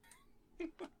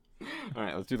All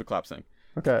right, let's do the clap sync.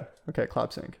 Okay,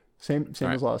 clap sync. Same All as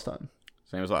right. last time.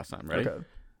 Same as last time. Ready? Okay.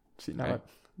 See now, Okay.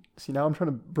 now I'm trying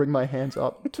to bring my hands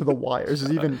up to the wire. This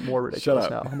is even more ridiculous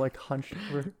Shut up. now. I'm like hunched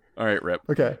over. All right, Rip.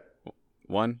 Okay,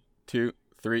 1, 2,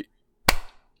 3.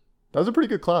 that was a pretty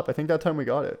good clap. I think that time we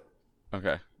got it.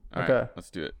 Okay. All right, Okay. let's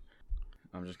do it.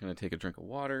 I'm just going to take a drink of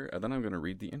water, and then I'm going to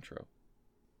read the intro.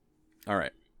 All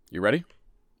right. You ready?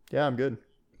 Yeah, I'm good.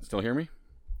 Still hear me?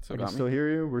 I Still can got me? still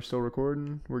hear you. We're still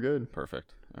recording. We're good.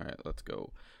 Perfect. All right, let's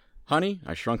go. Honey,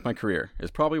 I Shrunk My Career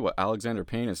is probably what Alexander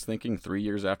Payne is thinking 3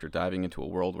 years after diving into a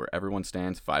world where everyone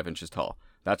stands 5 inches tall.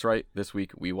 That's right, this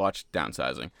week we watched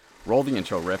Downsizing. Roll the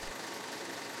intro, Rip.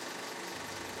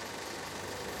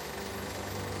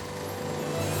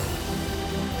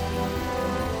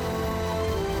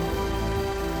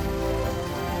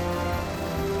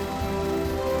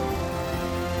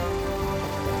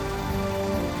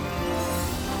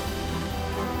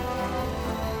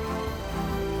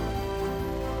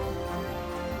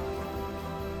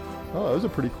 Oh, that was a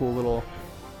pretty cool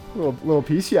little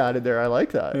piece you added there. I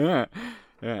like that.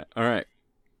 Yeah. All right.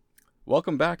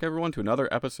 Welcome back, everyone, to another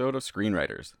episode of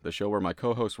Screenwriters, the show where my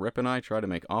co-host Rip and I try to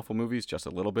make awful movies just a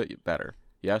little bit better.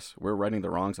 Yes, we're righting the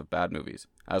wrongs of bad movies.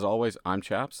 As always, I'm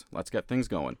Chaps. Let's get things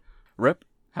going. Rip,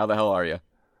 how the hell are you?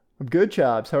 I'm good,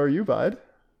 Chaps. How are you, bud?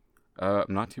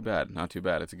 Not too bad. Not too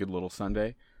bad. It's a good little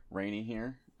Sunday. Rainy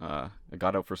here. I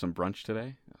got out for some brunch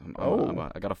today.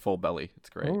 I got a full belly. It's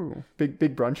great. Oh,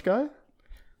 big brunch guy.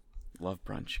 Love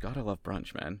brunch. Gotta love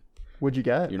brunch, man. What'd you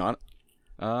get? You know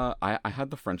what? I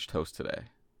had the French toast today.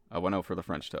 I went out for the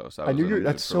French toast. I knew you.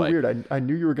 That's so weird. I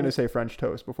knew you were gonna say French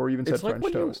toast before you even said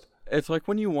French toast. It's like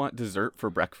when you want dessert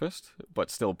for breakfast, but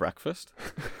still breakfast.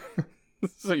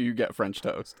 So you get French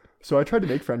toast. So I tried to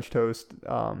make French toast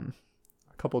a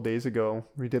couple days ago.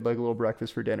 We did like a little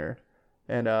breakfast for dinner,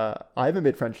 and I haven't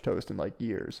made French toast in like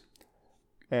years.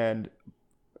 And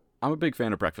I'm a big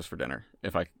fan of breakfast for dinner.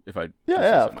 If I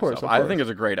yeah, of course. I think it's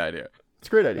a great idea. It's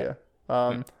a great idea.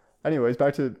 Anyways,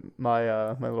 back to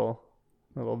my my little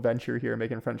venture here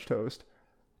making French toast.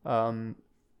 I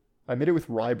made it with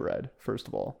rye bread first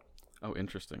of all. Oh,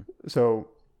 interesting. So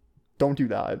don't do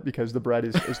that because the bread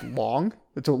is long.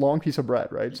 It's a long piece of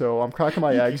bread, right? So I'm cracking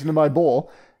my eggs into my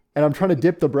bowl, and I'm trying to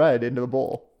dip the bread into the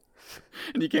bowl.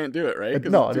 And you can't do it, right?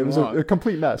 No, it was a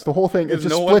complete mess. The whole thing is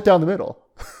just split down the middle.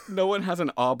 No one has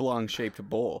an oblong-shaped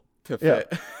bowl to fit.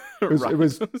 Yeah. It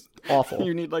was awful.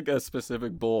 You need like a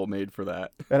specific bowl made for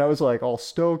that. And I was like all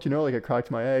stoked, like I cracked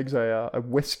my eggs. I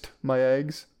whisked my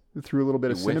eggs, threw a little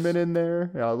bit of cinnamon in there,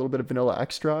 a little bit of vanilla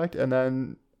extract, and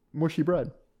then mushy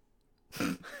bread.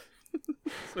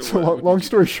 So long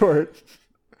story short,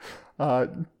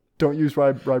 don't use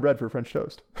rye bread for French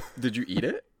toast. Did you eat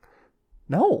it?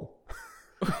 No.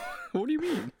 What do you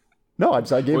mean? No, I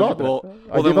gave up.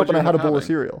 I gave up when I had a bowl of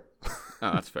cereal.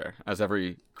 Oh, that's fair. As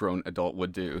every grown adult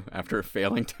would do after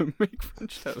failing to make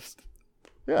French toast.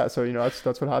 Yeah, so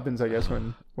that's what happens, I guess,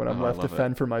 when I'm left to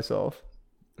fend for myself.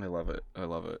 I love it.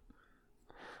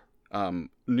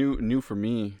 New for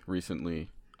me recently.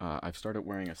 I've started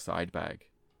wearing a side bag.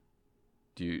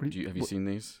 Have you seen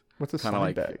these? What's a Kinda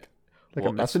side bag? Like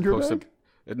a messenger bag?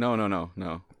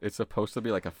 No. It's supposed to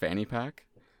be like a fanny pack,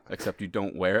 except you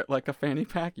don't wear it like a fanny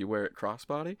pack. You wear it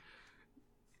crossbody.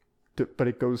 But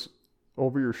it goes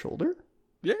over your shoulder?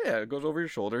 Yeah, it goes over your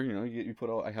shoulder. You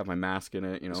put I have my mask in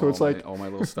it. So it's all my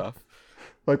little stuff.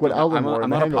 Like what Alan wore. I'm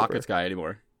not a pockets guy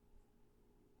anymore.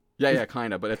 Yeah,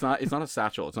 kind of. But it's not a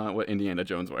satchel. It's not what Indiana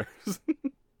Jones wears.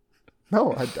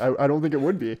 No, I don't think it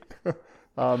would be.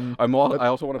 I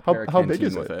also want to pair a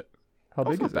canteen with it. How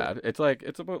big is it? Bad.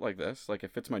 It's about like this. Like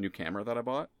it fits my new camera that I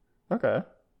bought. Okay.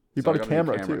 You bought a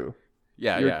camera too.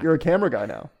 Yeah, You're a camera guy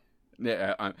now.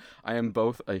 Yeah, I am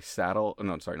both a saddle.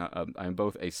 No, sorry, not. I am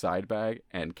both a side bag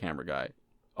and camera guy,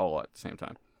 all at the same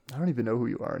time. I don't even know who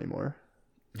you are anymore.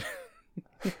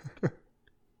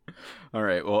 All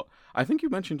right. Well, I think you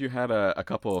mentioned you had a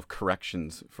couple of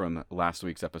corrections from last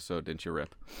week's episode, didn't you,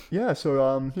 Rip? Yeah.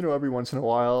 So every once in a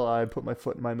while, I put my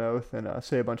foot in my mouth and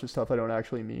say a bunch of stuff I don't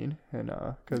actually mean, and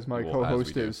because my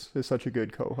co-host is such a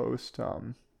good co-host,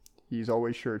 he's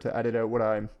always sure to edit out what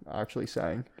I'm actually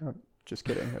saying. Just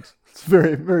kidding. It's a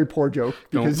very, very poor joke.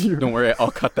 Because don't worry, I'll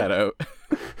cut that out.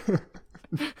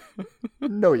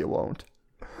 No, you won't.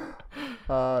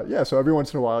 Yeah, so every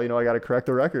once in a while, I got to correct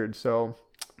the record. So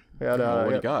I got, what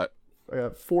do you got? I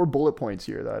got 4 bullet points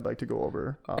here that I'd like to go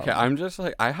over. Okay, I'm just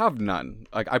like, I have none.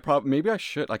 Like, maybe I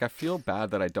should. Like, I feel bad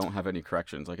that I don't have any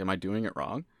corrections. Like, am I doing it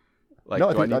wrong? Like,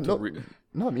 no,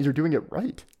 no, it means you're doing it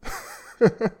right.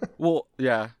 Well,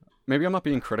 yeah. Maybe I'm not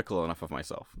being critical enough of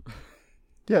myself.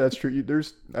 Yeah, that's true.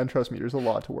 And trust me, there's a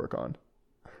lot to work on.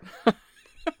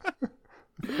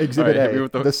 Exhibit All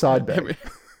right, A, the side bag.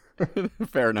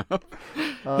 Fair enough.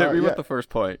 Hit me with the first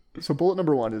point. So bullet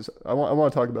number one is I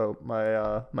want to talk about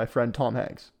my friend Tom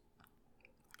Hanks.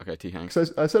 Okay, T. Hanks. So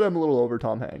I said I'm a little over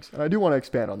Tom Hanks, and I do want to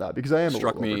expand on that because I am a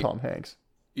little over Tom Hanks.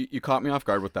 You caught me off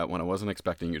guard with that one. I wasn't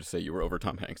expecting you to say you were over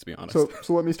Tom Hanks, to be honest.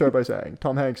 So let me start by saying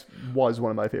Tom Hanks was one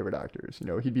of my favorite actors. You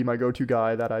know, he'd be my go-to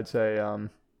guy that I'd say,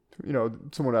 you know,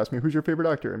 someone asked me, who's your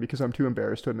favorite actor? And because I'm too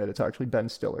embarrassed to admit it's actually Ben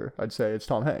Stiller, I'd say it's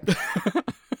Tom Hanks.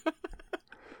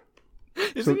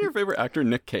 Isn't your favorite actor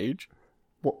Nick Cage?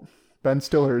 Well, Ben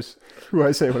Stiller's who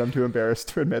I say when I'm too embarrassed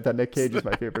to admit that Nick Cage is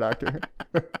my favorite actor.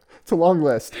 It's a long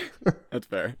list. That's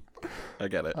fair. I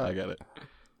get it.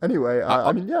 Anyway,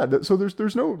 I mean, yeah. So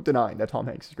there's no denying that Tom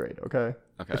Hanks is great. Okay.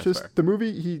 It's just fair. the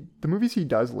movies he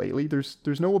does lately.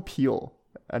 There's no appeal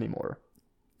anymore,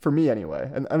 for me anyway.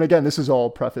 And again, this is all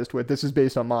prefaced with this is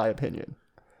based on my opinion.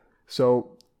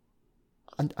 So,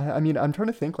 I mean, I'm trying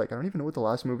to think. Like, I don't even know what the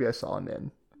last movie I saw him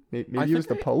in. Maybe it was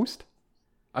The Post.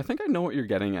 I think I know what you're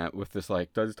getting at with this.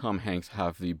 Like, does Tom Hanks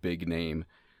have the big name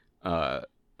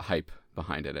hype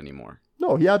behind it anymore?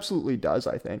 No, he absolutely does,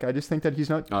 I think. I just think that he's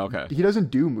not... Oh, okay. He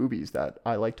doesn't do movies that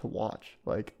I like to watch.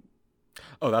 Like...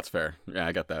 Oh, that's fair. Yeah,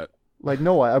 I get that. Like,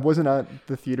 no, I wasn't at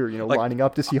the theater, you know, like, lining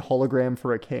up to see Hologram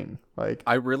for a King. Like...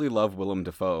 I really love Willem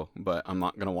Dafoe, but I'm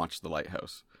not going to watch The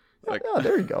Lighthouse. Like, yeah,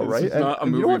 there you go, right? Not a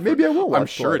movie you know what? Maybe I will watch I'm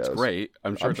sure it's great.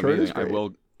 I'm sure it's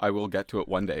amazing. I will get to it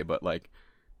one day, but, like,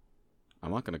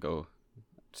 I'm not going to go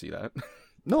see that.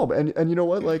 No, and you know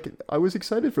what? Like, I was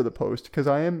excited for The Post because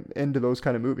I am into those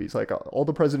kind of movies. Like, All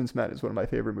the President's Men is one of my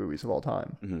favorite movies of all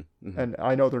time. Mm-hmm, mm-hmm. And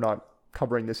I know they're not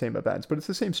covering the same events, but it's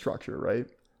the same structure, right?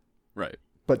 Right.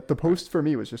 But The Post for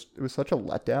me was such a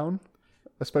letdown,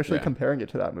 especially comparing it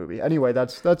to that movie. Anyway,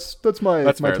 that's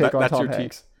my take on Tom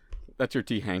Hanks. That's your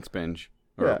T. Hanks binge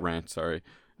or rant. Sorry.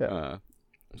 Yeah.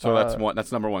 So that's one.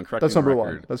 That's number one. Correct. That's number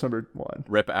one. That's number one.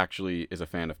 Rip actually is a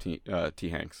fan of T.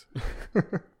 Hanks.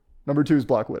 Number two is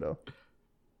Black Widow.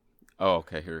 Oh,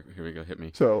 okay. Here we go. Hit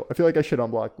me. So I feel like I shit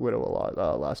on Black Widow a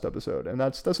lot last episode, and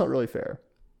that's not really fair,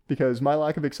 because my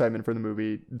lack of excitement for the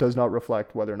movie does not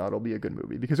reflect whether or not it'll be a good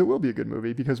movie, because it will be a good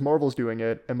movie, because Marvel's doing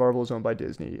it, and Marvel is owned by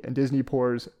Disney, and Disney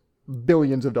pours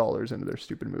billions of dollars into their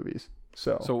stupid movies.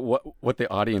 So what the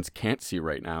audience can't see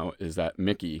right now is that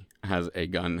Mickey has a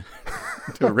gun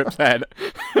to Rip's head.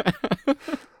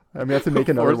 I may have to make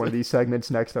another one of these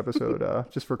segments next episode,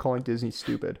 just for calling Disney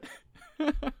stupid.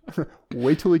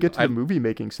 Wait till we get to the movie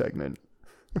making segment.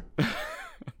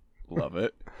 Love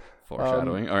it.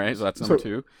 Foreshadowing. All right, so that's number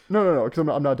two. No, because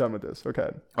I'm not done with this.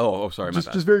 Okay. Oh, sorry.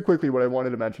 Just very quickly, what I wanted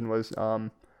to mention was,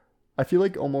 I feel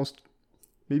like almost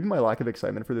maybe my lack of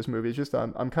excitement for this movie is just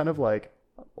I'm kind of like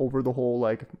over the whole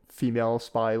like female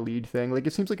spy lead thing. Like,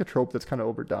 it seems like a trope that's kind of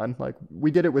overdone. Like, we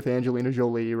did it with Angelina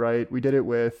Jolie, right? We did it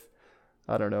with,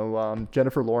 I don't know,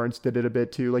 Jennifer Lawrence did it a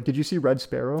bit too. Like, did you see Red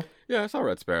Sparrow? Yeah, I saw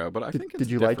Red Sparrow, but I think it's did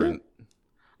you different. like it?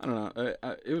 I don't know.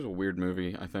 It was a weird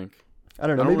movie, I think. I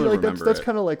don't know. Maybe really like that's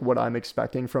kind of like what I'm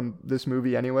expecting from this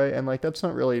movie anyway, and like that's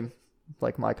not really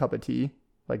like my cup of tea.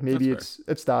 Like, maybe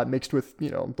it's that mixed with, you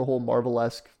know, the whole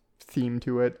Marvel-esque theme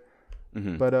to it.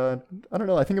 Mm-hmm. But I don't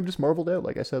know. I think I'm just marveled out,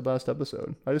 like I said last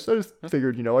episode. I just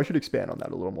figured, you know, I should expand on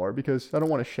that a little more, because I don't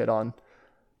want to shit on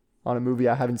a movie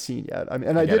I haven't seen yet. I mean,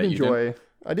 and I did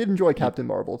enjoy Captain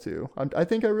Marvel too. I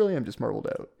think I really am just marveled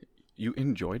out. You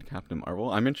enjoyed Captain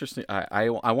Marvel? I'm interested. I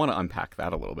want to unpack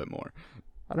that a little bit more.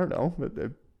 I don't know.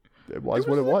 It was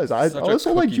what it was. I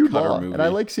also like Jude Law, and I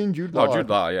like seeing Jude Law. Oh, Jude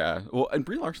Law, yeah. Well, and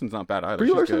Brie Larson's not bad either.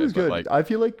 Brie Larson is good. Like, I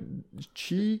feel like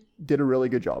she did a really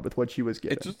good job with what she was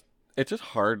given. It's just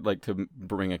hard, like, to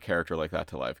bring a character like that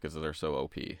to life because they're so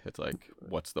OP. It's like,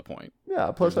 what's the point?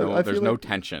 Yeah. Plus, there's no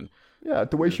tension. Yeah,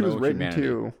 the way she was written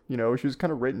too. You know, she was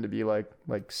kind of written to be like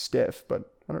stiff,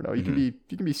 but I don't know. You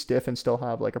can be stiff and still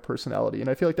have like a personality, and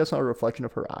I feel like that's not a reflection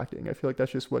of her acting. I feel like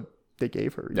that's just what they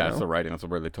gave her. Yeah, it's the writing. That's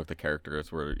where they took the character.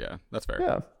 It's where, yeah, that's fair.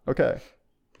 Yeah. Okay,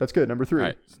 that's good. Number 3. All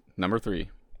right, number 3.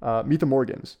 Meet the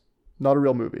Morgans. Not a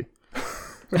real movie.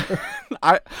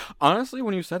 I honestly,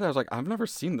 when you said that, I was like, I've never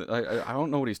seen that. I don't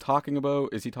know what he's talking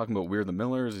about. Is he talking about We're the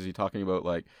Millers? Is he talking about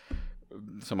like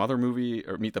some other movie,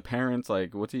 or Meet the Parents?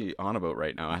 Like, what's he on about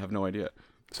right now? I have no idea.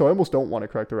 So I almost don't want to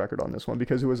correct the record on this one,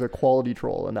 because it was a quality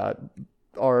troll, and that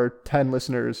our 10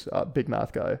 listeners, big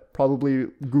math guy, probably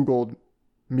Googled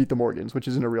Meet the Morgans, which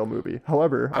isn't a real movie.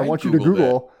 However, I want you to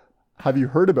Google, have you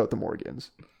heard about the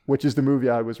Morgans? Which is the movie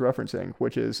I was referencing,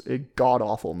 which is a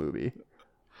god-awful movie.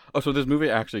 Oh, so this movie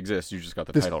actually exists. You just got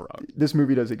the title wrong. This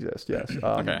movie does exist, yes.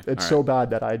 Okay, it's so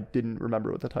bad that I didn't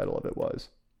remember what the title of it was.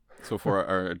 So for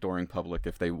our adoring public,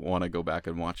 if they want to go back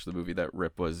and watch the movie that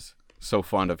Rip was so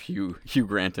fond of Hugh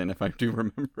Granton, if I do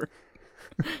remember.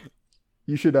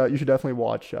 You should definitely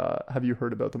watch. Have you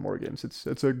heard about the Morgans?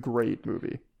 It's a great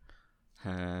movie.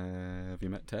 Have you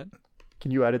met Ted?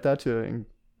 Can you edit that to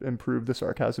improve the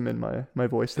sarcasm in my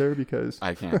voice there? Because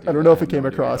I can't. I don't know if it came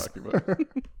across.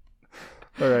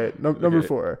 All right, number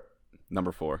 4.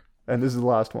 Number 4. And this is the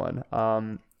last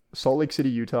one. Salt Lake City,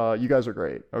 Utah. You guys are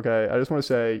great. Okay, I just want to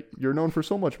say you're known for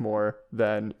so much more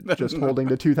than just holding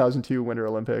the 2002 Winter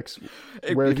Olympics,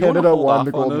 where Canada won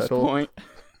the gold medal. Point,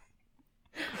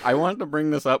 I wanted to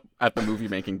bring this up at the movie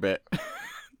making bit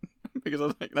because I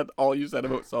was like, that's all you said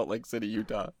about Salt Lake City,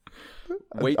 Utah.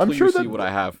 Wait till you see what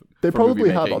I have. They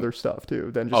probably have other stuff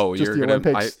too than just the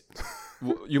Olympics.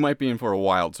 You might be in for a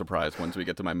wild surprise once we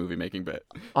get to my movie making bit.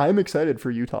 I'm excited for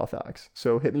Utah facts,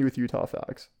 so hit me with Utah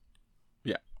facts.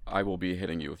 Yeah, I will be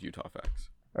hitting you with Utah facts.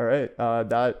 All right,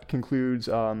 that concludes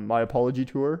my apology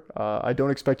tour. I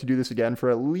don't expect to do this again for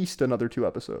at least another 2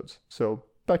 episodes. So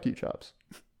back to you, chaps.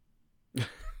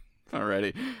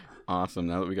 Alrighty, awesome.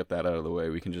 Now that we got that out of the way,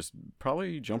 we can just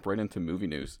probably jump right into movie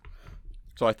news.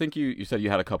 So I think you said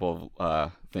you had a couple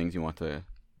of things you want to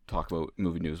talk about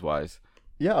movie news wise.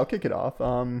 Yeah, I'll kick it off.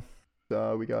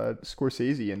 We got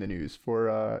Scorsese in the news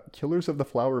for Killers of the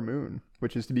Flower Moon,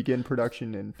 which is to begin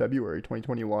production in February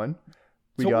 2021.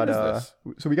 We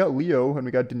got Leo and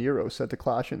we got De Niro set to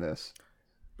clash in this.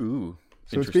 Ooh,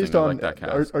 so it's based on. Like that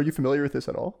cast. Are you familiar with this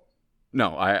at all?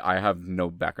 No, I have no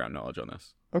background knowledge on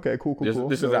this. Okay, cool.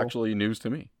 This is actually news to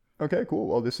me. Okay, cool.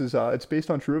 Well, this is it's based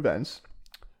on true events.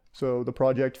 So the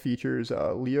project features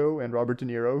Leo and Robert De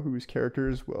Niro, whose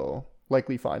characters will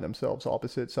likely find themselves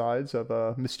opposite sides of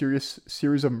a mysterious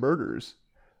series of murders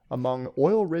among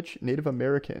oil-rich Native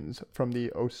Americans from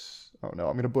the I'm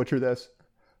going to butcher this.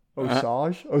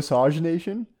 Osage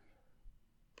Nation.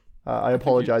 I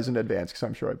apologize in advance because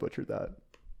I'm sure I butchered that.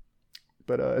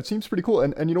 But it seems pretty cool.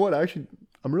 And you know what? Actually,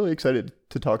 I'm really excited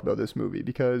to talk about this movie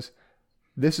because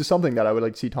this is something that I would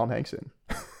like to see Tom Hanks in.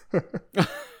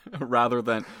 Rather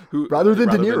than De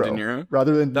Niro.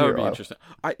 That would be interesting.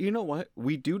 You know what?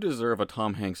 We do deserve a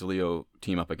Tom Hanks Leo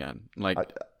team up again. Like,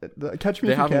 Catch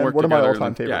Me If You Can. One of my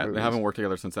all-time favorite movies. They haven't worked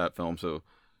together since that film, so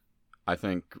I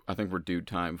think we're due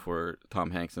time for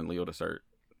Tom Hanks and Leo to start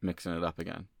mixing it up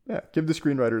again. Yeah, give the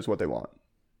screenwriters what they want.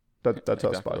 That's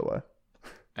exactly. Us, by the way.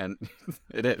 And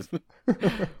it is.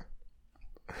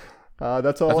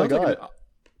 That's all I got.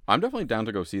 I'm definitely down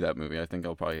to go see that movie. I think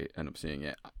I'll probably end up seeing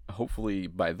it. Hopefully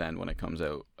by then when it comes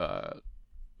out,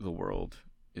 the world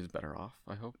is better off,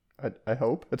 I hope. I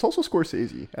hope. It's also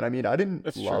Scorsese. And I mean, I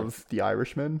didn't love The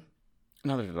Irishman.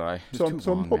 Neither did I. So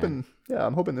I'm hoping,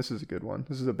 I'm hoping this is a good one.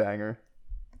 This is a banger.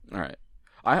 All right.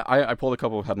 I pulled a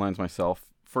couple of headlines myself.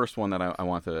 First one that I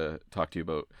want to talk to you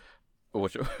about,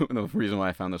 which the reason why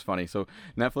I found this funny. So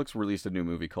Netflix released a new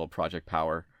movie called Project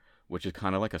Power, which is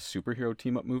kind of like a superhero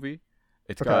team-up movie.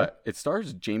 It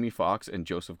stars Jamie Foxx and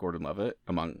Joseph Gordon-Levitt,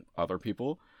 among other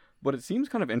people, but it seems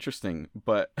kind of interesting.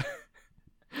 But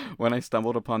when I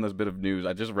stumbled upon this bit of news,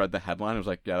 I just read the headline. I was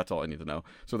like, yeah, that's all I need to know.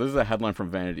 So this is a headline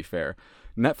from Vanity Fair.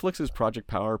 Netflix's Project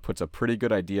Power puts a pretty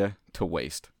good idea to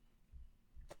waste.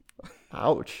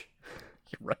 Ouch.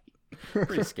 You're right.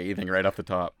 Pretty scathing right off the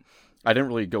top. I didn't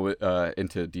really go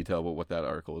into detail about what that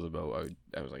article was about.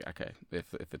 I was like, okay,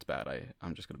 if it's bad,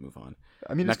 I'm just gonna move on.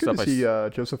 I mean, it's good to see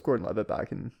Joseph Gordon-Levitt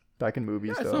back in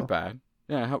movies. Yeah, it's not bad.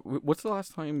 Yeah, what's the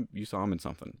last time you saw him in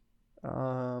something?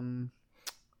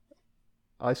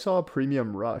 I saw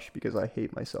Premium Rush because I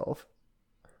hate myself.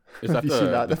 Is that is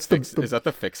that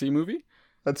the Fixie movie?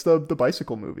 That's the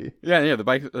bicycle movie. Yeah, the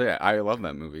bike. Yeah, I love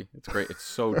that movie. It's great. It's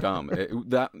so dumb.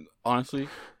 Honestly,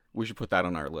 we should put that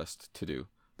on our list to do.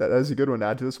 That is a good one to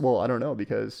add to this. Well, I don't know,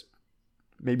 because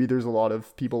maybe there's a lot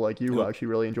of people like you who actually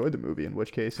really enjoyed the movie, in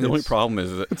which case the only problem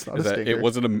is that it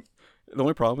wasn't the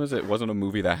only problem is it wasn't a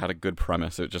movie that had a good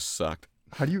premise. It just sucked.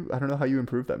 I don't know how you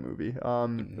improved that movie.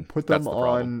 Put them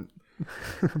on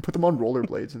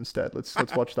rollerblades instead. Let's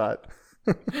watch that.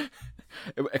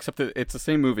 Except that it's the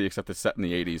same movie, except it's set in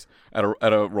the 80s at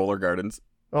a roller gardens.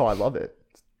 Oh, I love it.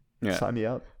 Yeah. Sign me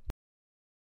up.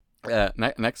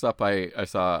 Next up, I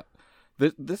saw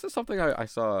this is something I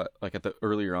saw like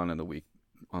earlier on in the week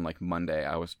on like Monday.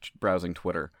 I was browsing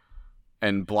Twitter,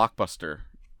 and Blockbuster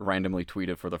randomly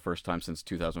tweeted for the first time since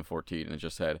 2014, and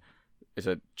it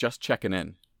said just checking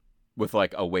in with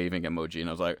like a waving emoji, and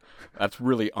I was like, that's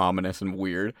really ominous and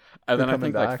weird. And then I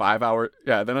think back. 5 hours,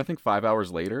 then I think 5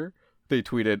 hours later they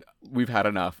tweeted, we've had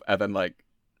enough, and then like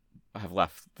I have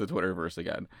left the Twitterverse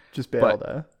again. Just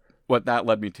bailed. What that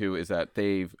led me to is that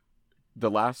the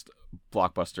last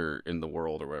Blockbuster in the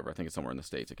world or whatever, I think it's somewhere in the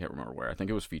States, I can't remember where, I think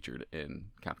it was featured in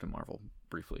Captain Marvel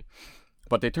briefly.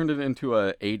 But they turned it into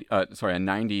a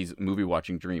 90s movie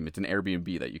watching dream. It's an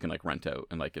Airbnb that you can like rent out,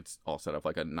 and like it's all set up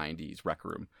like a 90s rec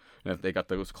room. And they got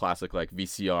those classic like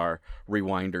VCR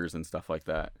rewinders and stuff like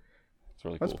that. It's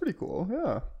really cool. That's pretty cool.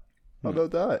 Yeah. How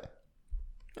about that?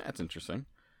 That's interesting.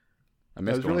 I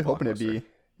was really hoping it'd be.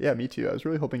 Yeah, me too. I was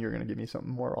really hoping you were going to give me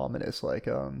something more ominous, like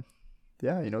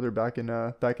yeah, you know, they're back in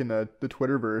the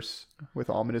Twitterverse with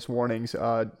ominous warnings.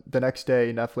 The next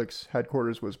day, Netflix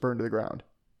headquarters was burned to the ground.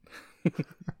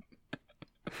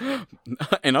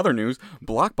 In other news,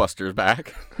 Blockbuster's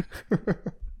back.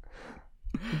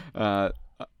 I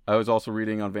was also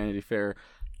reading on Vanity Fair.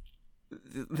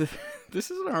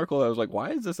 This is an article that I was like,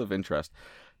 why is this of interest?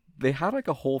 They had like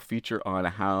a whole feature on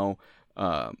how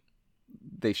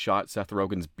they shot Seth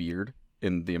Rogen's beard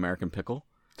in The American Pickle.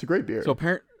 It's a great beard.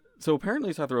 So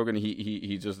apparently Seth Rogen,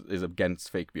 he just is against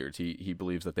fake beards. He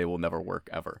believes that they will never work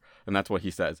ever, and that's what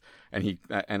he says. And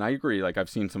I agree. Like,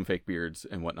 I've seen some fake beards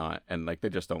and whatnot, and like they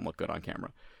just don't look good on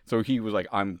camera. So he was like,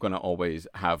 I'm gonna always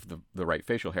have the right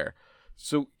facial hair.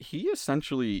 So he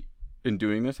essentially, in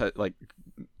doing this,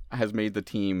 has made the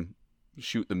team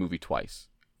shoot the movie twice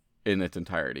in its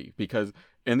entirety, because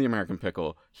in The American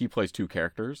Pickle he plays two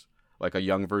characters, like a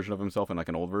young version of himself and like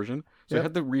an old version. So he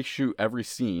had to reshoot every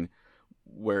scene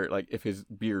where like if his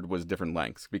beard was different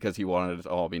lengths, because he wanted it to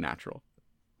all be natural.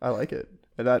 I like it.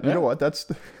 And that, you know what, that's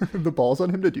the balls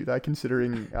on him to do that,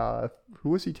 considering who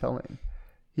was he telling?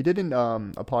 He did in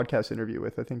a podcast interview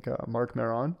with, I think, Mark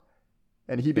Maron,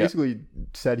 and he basically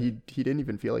said he didn't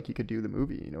even feel like he could do the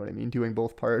movie, you know what I mean, doing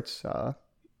both parts,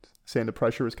 saying the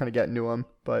pressure was kind of getting to him.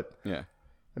 But yeah,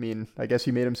 I mean, I guess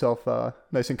he made himself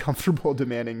nice and comfortable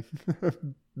demanding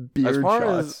beard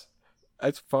shots.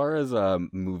 As far as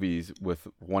movies with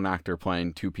one actor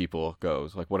playing two people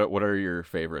goes, like what are your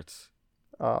favorites?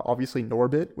 Obviously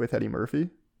Norbit with Eddie Murphy.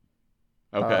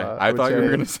 Okay, I thought you were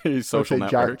gonna say Social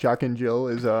Network. Jack and Jill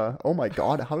is oh my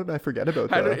god, how did I forget about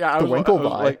the Winklevi?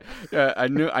 Like, yeah,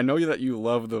 I know that you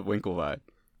love the Winklevi.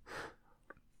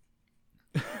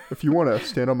 If you want to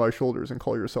stand on my shoulders and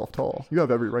call yourself tall, you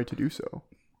have every right to do so.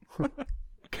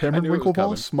 Cameron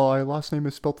Winklevoss, my last name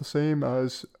is spelt the same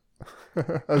as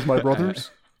my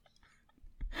brother's.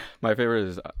 My favorite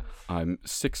is I'm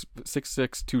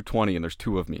 6'6", 220, and there's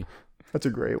two of me. That's a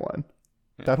great one.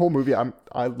 Yeah. That whole movie,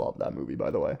 I love that movie,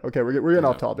 by the way. Okay, we're getting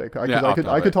off topic.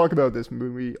 I could talk about this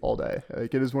movie all day.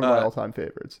 Like, it is one of my all-time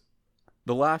favorites.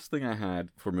 The last thing I had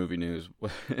for movie news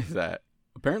is that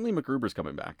apparently MacGruber's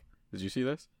coming back. Did you see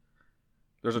this?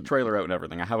 There's a trailer out and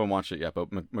everything. I haven't watched it yet, but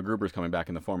MacGruber's coming back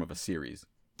in the form of a series.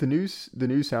 The news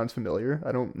sounds familiar.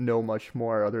 I don't know much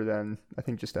more other than, I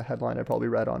think, just a headline I probably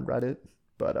read on Reddit.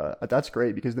 But that's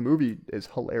great, because the movie is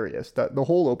hilarious. That the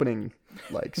whole opening,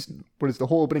 like, what is the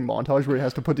whole opening montage where he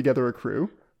has to put together a crew?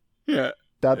 Yeah,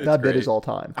 that bit is all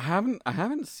time. I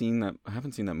haven't seen that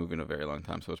movie in a very long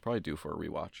time, so it's probably due for a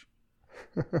rewatch.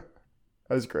 That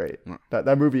is great.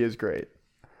 That movie is great.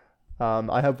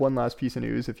 I have one last piece of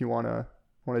news. If you want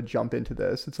to jump into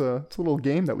this, it's a little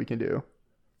game that we can do.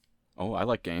 Oh, I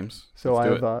like games. So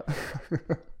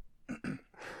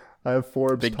I have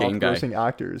Forbes' top grossing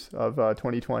actors of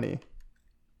 2020.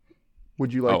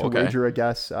 Would you like to wager a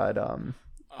guess at? I'm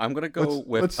gonna go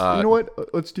with. You know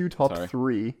what? Let's do top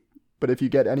 3. But if you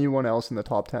get anyone else in the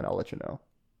top 10, I'll let you know.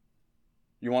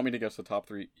 You want me to guess the top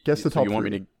 3? Guess the top 3.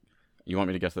 You want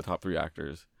me to guess the top 3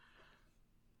 actors?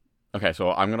 Okay,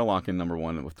 so I'm gonna lock in number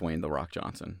 1 with Dwayne "The Rock"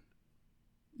 Johnson.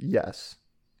 Yes.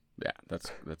 Yeah,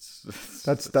 that's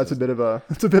a bit of a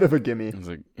gimme. It's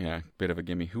bit of a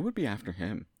gimme. Who would be after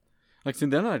him? Like, see,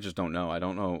 then I just don't know. I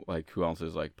don't know, like, who else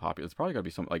is, like, popular. It's probably got to be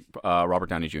some, like, Robert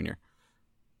Downey Jr.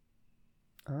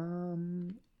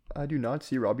 I do not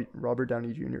see Robert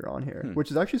Downey Jr. on here,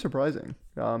 which is actually surprising.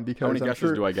 Because how many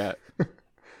guesses do I get?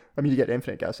 I mean, you get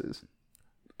infinite guesses.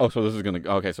 Oh, so this is going to...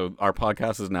 Okay, so our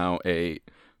podcast is now a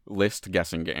list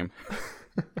guessing game.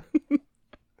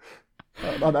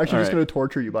 I'm actually just going to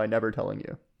torture you by never telling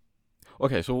you.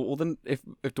 Okay, so, well, then, if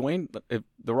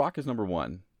The Rock is number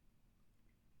 1...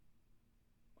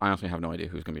 I honestly have no idea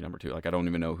who's going to be number 2. Like, I don't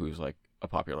even know who's, like, a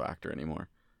popular actor anymore.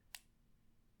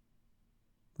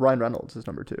 Ryan Reynolds is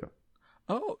number 2.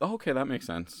 Oh, okay, that makes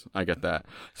sense. I get that.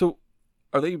 So,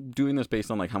 are they doing this based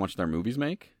on, like, how much their movies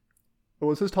make? Well,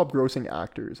 it says top grossing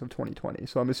actors of 2020.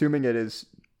 So, I'm assuming it is,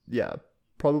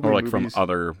 probably or, like, movies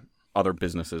from other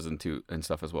businesses and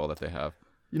stuff as well that they have.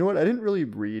 You know what? I didn't really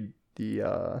read the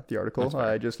article.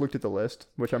 I just looked at the list,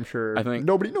 which I'm sure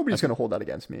nobody's going to hold that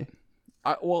against me.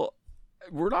 Well...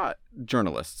 We're not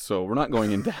journalists, so we're not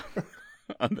going in depth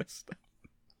on this stuff.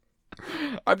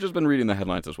 I've just been reading the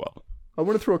headlines as well. I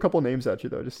want to throw a couple names at you,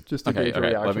 though, just to gauge a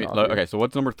reaction. Okay, so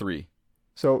what's number 3?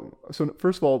 So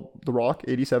first of all, The Rock,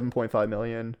 87.5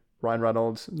 million. Ryan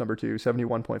Reynolds, number 2,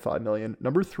 71.5 million.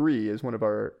 Number 3 is one of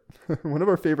our one of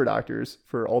our favorite actors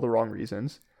for all the wrong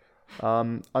reasons.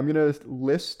 I'm gonna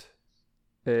list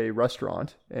a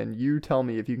restaurant, and you tell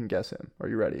me if you can guess him. Are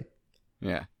you ready?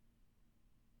 Yeah.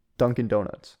 Dunkin'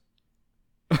 Donuts.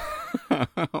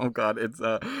 Oh God, it's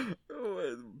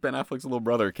Ben Affleck's little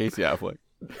brother, Casey Affleck.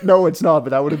 No, it's not, but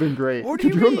that would have been great. What do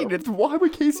you mean? Why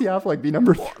would Casey Affleck be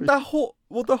number 3?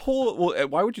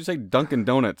 Why would you say Dunkin'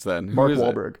 Donuts then? Mark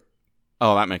Wahlberg.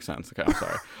 Oh, that makes sense. Okay, I'm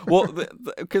sorry. Well,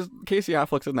 because Casey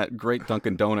Affleck's in that great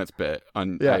Dunkin' Donuts bit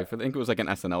on, I think it was like an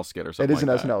SNL skit or something. It is an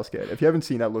SNL skit. If you haven't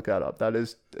seen that, look that up.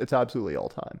 It's absolutely all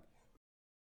time.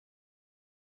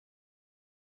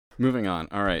 Moving on.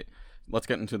 All right, let's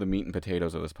get into the meat and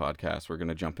potatoes of this podcast. We're going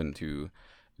to jump into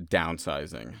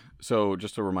downsizing. So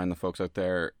just to remind the folks out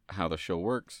there how the show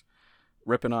works,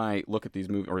 Rip and I look at these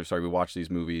movies, we watch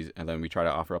these movies, and then we try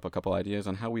to offer up a couple ideas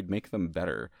on how we'd make them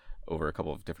better over a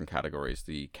couple of different categories: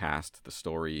 the cast, the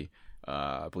story.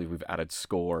 I believe we've added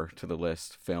score to the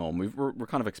list, film. We're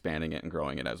kind of expanding it and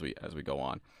growing it as we go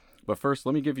on. But first,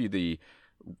 let me give you the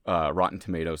Rotten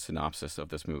Tomatoes synopsis of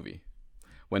this movie.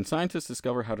 When scientists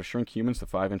discover how to shrink humans to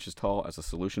 5 inches tall as a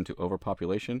solution to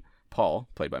overpopulation, Paul,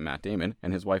 played by Matt Damon,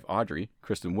 and his wife Audrey,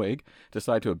 Kristen Wiig,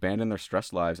 decide to abandon their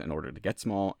stressed lives in order to get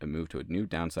small and move to a new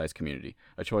downsized community,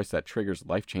 a choice that triggers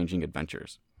life-changing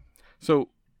adventures. So,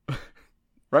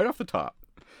 right off the top,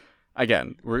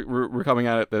 again, we're coming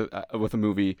at it with a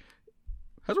movie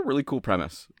has a really cool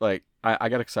premise. Like, I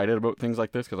got excited about things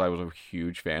like this because I was a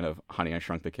huge fan of Honey, I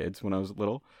Shrunk the Kids when I was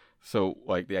little. So,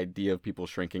 like, the idea of people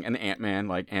shrinking, and Ant-Man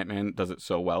does it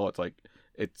so well. It's like,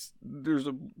 there's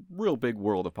a real big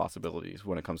world of possibilities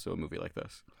when it comes to a movie like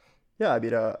this. Yeah, I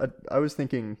mean, I was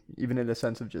thinking, even in the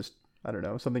sense of just, I don't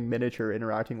know, something miniature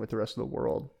interacting with the rest of the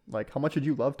world. Like, how much did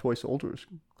you love Toy Soldiers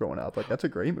growing up? Like, that's a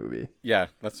great movie. Yeah,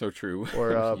 that's so true.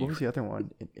 Or what was the other one?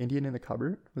 Indian in the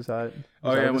Cupboard? Was that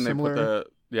when similar? They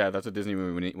put that's a Disney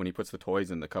movie when he puts the toys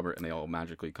in the cupboard and they all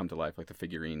magically come to life, like the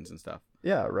figurines and stuff.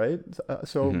 Yeah, right.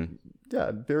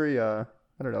 Yeah, very I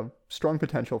don't know, strong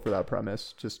potential for that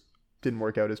premise. Just didn't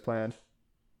work out as planned.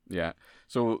 Yeah.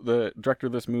 So the director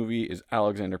of this movie is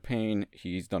Alexander Payne.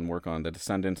 He's done work on The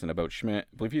Descendants and About Schmidt.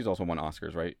 I believe he's also won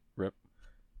Oscars, right, Rip?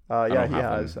 Yeah, he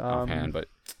has. Offhand, but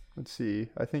let's see.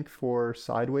 I think for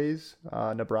Sideways,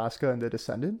 Nebraska, and The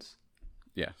Descendants.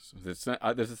 Yes.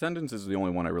 The Descendants is the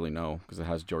only one I really know because it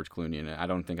has George Clooney in it. I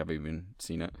don't think I've even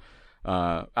seen it.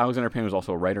 Alexander Payne was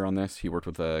also a writer on this. He worked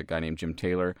with a guy named Jim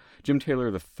Taylor. Jim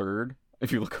Taylor the third.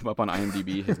 If you look him up on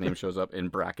IMDb, his name shows up in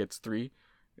brackets 3.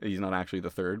 He's not actually the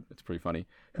third. It's pretty funny.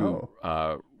 Who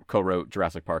co-wrote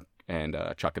Jurassic Park and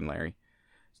Chuck and Larry.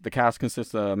 The cast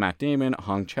consists of Matt Damon,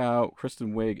 Hong Chow,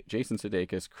 Kristen Wiig, Jason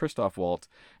Sudeikis, Christoph Waltz,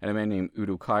 and a man named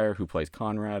Udo Kier who plays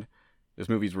Conrad. This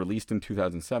movie's released in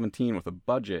 2017 with a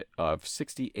budget of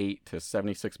 68 to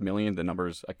 76 million. The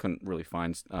numbers, I couldn't really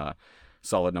find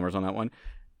solid numbers on that one.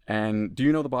 And do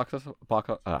you know the box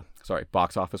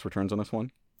office returns on this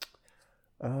one?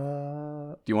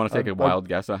 Do you want to take a wild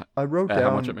guess at how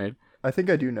much it made? I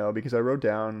think I do know because I wrote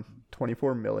down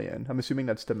 24 million. I'm assuming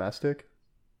that's domestic.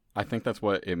 I think that's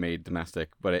what it made domestic,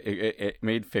 but it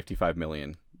made 55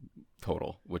 million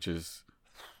total, which is,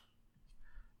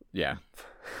 yeah,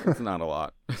 it's not a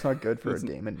lot. It's not good for a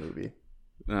Damon movie.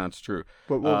 No, it's true.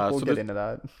 But we'll get into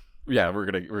that. Yeah, we're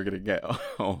gonna get.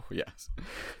 Oh yes.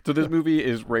 So this movie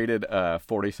is rated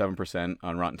 47%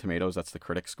 on Rotten Tomatoes. That's the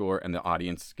critic score, and the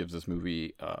audience gives this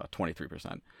movie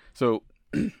 23%. So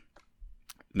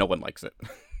no one likes it.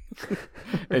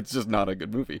 It's just not a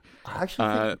good movie. I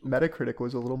actually think Metacritic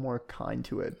was a little more kind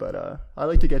to it, but I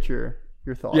like to get your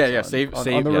thoughts. Yeah. Save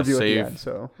the review at the end.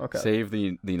 So okay. Save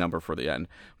the number for the end.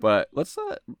 But let's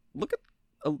look at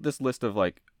this list of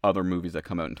like other movies that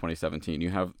come out in 2017. You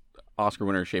have Oscar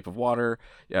winner Shape of Water,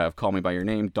 you have Call Me by Your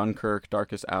Name, Dunkirk,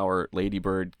 Darkest Hour, Lady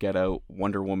Bird, Get Out,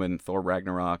 Wonder Woman, Thor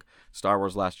Ragnarok, Star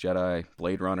Wars Last Jedi,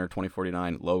 Blade Runner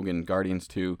 2049, Logan, Guardians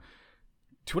 2.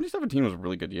 2017 was a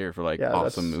really good year for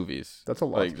awesome movies. That's a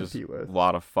lot to compete with. A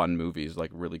lot of fun movies,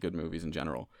 like really good movies in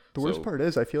general. The worst part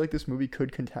is I feel like this movie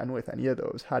could contend with any of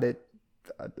those had it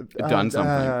done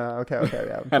something. Okay,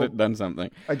 yeah. Had it done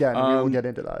something. Again, we will get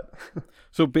into that.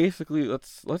 So basically,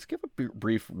 let's give a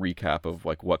brief recap of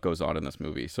like what goes on in this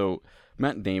movie. So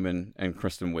Matt Damon and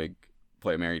Kristen Wiig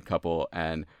play a married couple,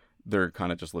 and they're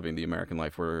kind of just living the American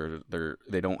life where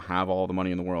they don't have all the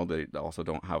money in the world. They also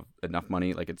don't have enough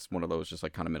money. Like it's one of those just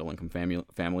like kind of middle income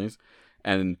families,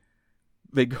 and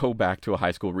they go back to a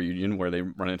high school reunion where they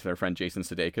run into their friend Jason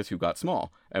Sudeikis, who got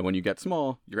small. And when you get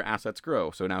small, your assets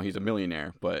grow. So now he's a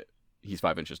millionaire, but he's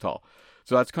 5 inches tall.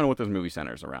 So that's kind of what this movie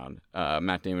centers around.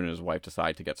 Matt Damon and his wife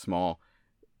decide to get small.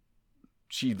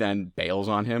 She then bails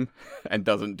on him and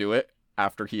doesn't do it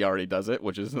after he already does it,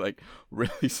 which is like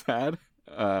really sad.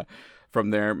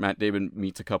 From there, Matt Damon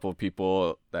meets a couple of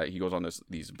people that he goes on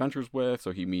these adventures with.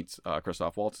 So he meets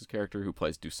Christoph Waltz's character, who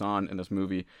plays Dusan in this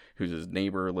movie, who's his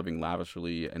neighbor living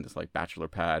lavishly in this like bachelor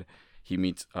pad. He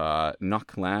meets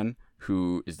Ngoc Lan,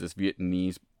 who is this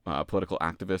Vietnamese political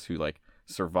activist who like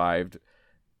survived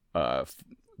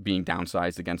being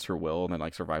downsized against her will, and then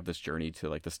like survived this journey to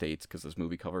like the States, because this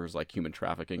movie covers like human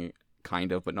trafficking,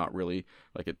 kind of, but not really.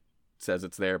 Like it says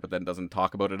it's there, but then doesn't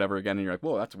talk about it ever again, and you're like,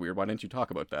 whoa, that's weird, why didn't you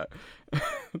talk about that?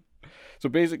 So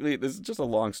basically this is just a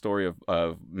long story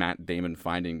of Matt Damon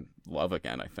finding love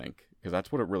again, I think, because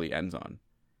that's what it really ends on,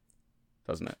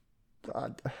 doesn't it?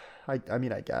 I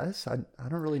mean, I guess I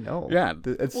don't really know. Yeah,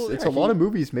 it's a lot of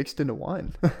movies mixed into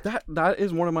one. that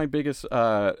is one of my biggest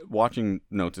watching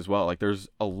notes as well. Like, there's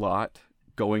a lot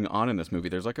going on in this movie.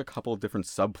 There's like a couple of different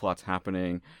subplots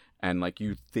happening, and like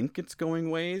you think it's going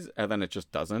ways, and then it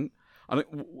just doesn't. I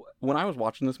mean, when I was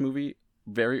watching this movie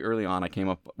very early on, I came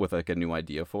up with like a new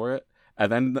idea for it,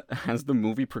 and then as the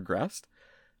movie progressed,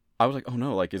 I was like, oh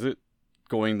no, like, is it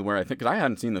going where I think? Because I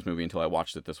hadn't seen this movie until I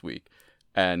watched it this week.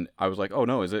 And I was like, oh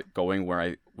no, is it going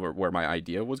where my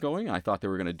idea was going? I thought they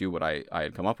were going to do what I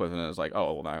had come up with, and I was like,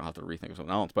 oh, well, now I'll have to rethink something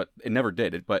else. But it never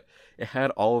did. But it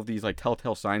had all of these like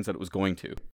telltale signs that it was going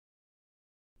to.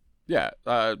 Yeah,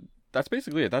 that's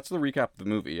basically it. That's the recap of the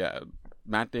movie. Yeah,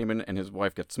 Matt Damon and his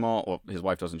wife get small. Well, his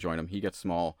wife doesn't join him. He gets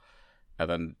small, and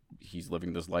then he's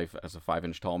living this life as a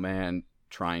 5-inch tall man,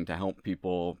 trying to help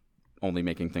people, only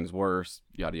making things worse.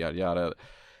 Yada yada yada.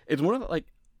 It's one of the, like,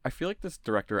 I feel like this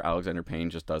director, Alexander Payne,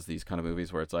 just does these kind of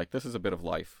movies where it's like, this is a bit of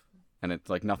life, and it's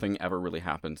like nothing ever really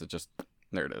happens. It just,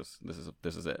 there it is. This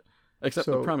is it. Except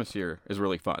the premise here is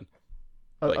really fun.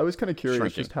 Like, I was kind of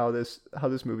curious just how this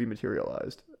movie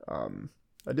materialized. I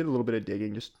did a little bit of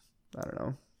digging, just, I don't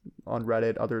know, on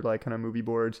Reddit, other like kind of movie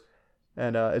boards,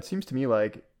 and it seems to me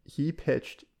like he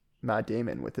pitched Matt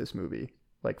Damon with this movie,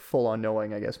 like full on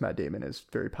knowing, I guess, Matt Damon is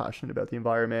very passionate about the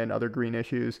environment, other green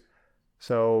issues.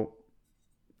 So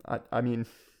I mean,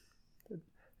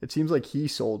 it seems like he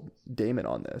sold Damon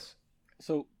on this.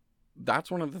 So that's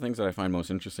one of the things that I find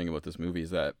most interesting about this movie, is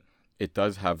that it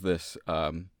does have this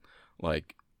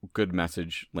like good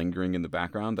message lingering in the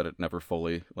background that it never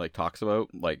fully like talks about,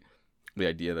 like the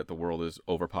idea that the world is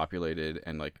overpopulated,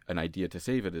 and like an idea to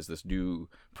save it is this new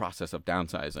process of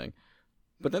downsizing.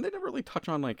 But then they never really touch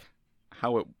on like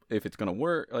how it, if it's gonna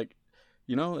work, like,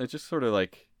 you know, it's just sort of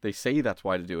like they say that's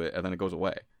why to do it, and then it goes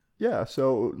away. Yeah,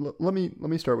 so let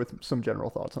me start with some general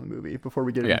thoughts on the movie before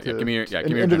we get into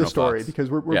the story, thoughts.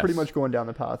 Because we're pretty much going down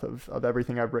the path of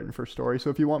everything I've written for story. So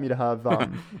if you want me to have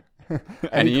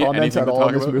any comments at all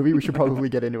on this movie, we should probably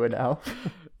get into it now.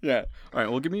 Yeah. All right.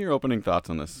 Well, give me your opening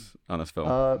thoughts on this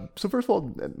film. So first of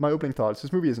all, my opening thoughts: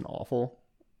 this movie isn't awful.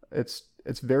 It's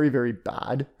very, very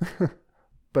bad.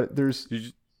 But there's.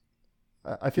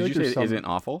 I feel like there's some. Isn't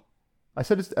awful? I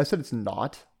said it's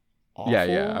not awful.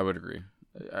 Yeah, I would agree.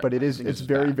 But it's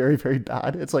very, very, very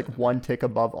bad. It's like one tick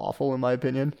above awful in my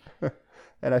opinion.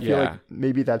 And I feel like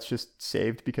maybe that's just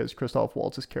saved because Christoph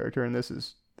Waltz's character in this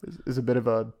is a bit of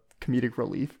a comedic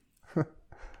relief.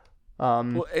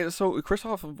 Well, so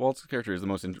Christoph Waltz's character is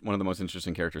one of the most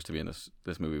interesting characters to be in this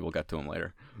movie. We'll get to him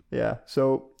later. Yeah.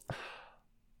 So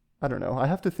I don't know. I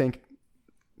have to think,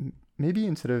 maybe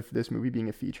instead of this movie being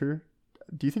a feature,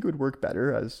 do you think it would work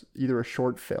better as either a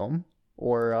short film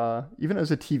or even as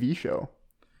a TV show?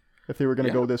 If they were going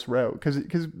to go this route,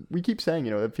 because we keep saying,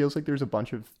 you know, it feels like there's a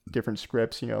bunch of different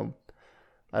scripts, you know,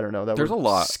 I don't know, that there's a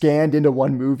lot scanned into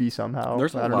one movie somehow.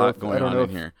 There's a lot going on in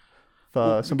here.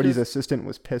 If somebody's assistant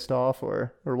was pissed off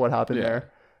or what happened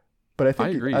there, but I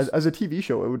think as a TV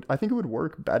show, I think it would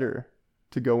work better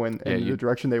to go in the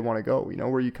direction they want to go. You know,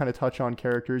 where you kind of touch on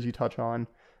characters, you touch on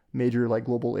major like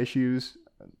global issues.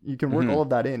 You can work all of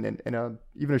that in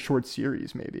even a short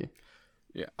series maybe.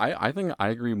 Yeah, I think I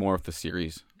agree more with the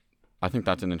series. I think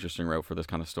that's an interesting route for this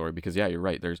kind of story because, yeah, you're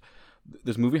right.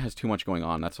 This movie has too much going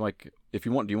on. That's like, do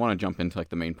you want to jump into like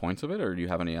the main points of it, or do you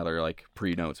have any other like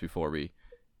pre-notes before we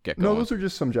get going? No, those are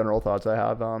just some general thoughts I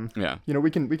have. Yeah. You know,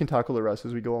 we can tackle the rest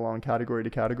as we go along category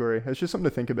to category. It's just something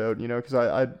to think about, you know,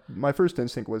 because my first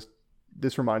instinct was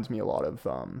this reminds me a lot of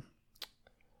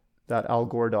that Al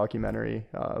Gore documentary.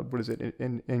 What is it?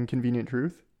 Inconvenient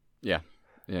Truth? Yeah.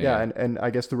 And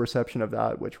I guess the reception of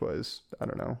that, which was, I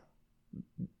don't know,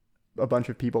 a bunch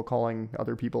of people calling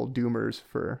other people doomers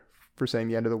for saying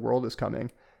the end of the world is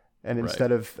coming. And Right.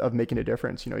 instead of making a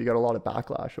difference, you got a lot of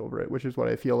backlash over it, which is what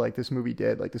I feel like this movie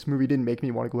did. Like, this movie didn't make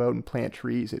me want to go out and plant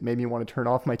trees. It made me want to turn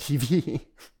off my TV.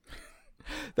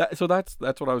 That's what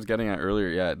I was getting at earlier.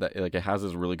 Yeah, that, like, it has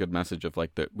this really good message of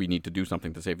like that we need to do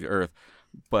something to save the earth,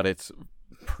 but it's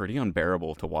pretty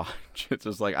unbearable to watch. It's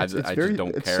just like I just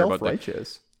don't care about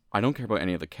I don't care about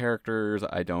any of the characters.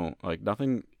 I don't like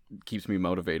nothing keeps me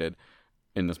motivated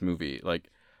in this movie. Like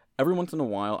every once in a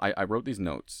while, I wrote these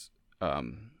notes.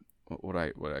 What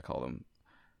I call them?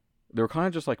 They were kind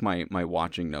of just like my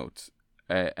watching notes,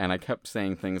 and I kept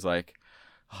saying things like,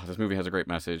 oh, this movie has a great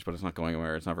message, but it's not going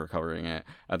anywhere. It's never covering it.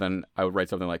 And then I would write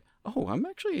something like, oh, I'm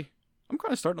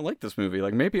kind of starting to like this movie.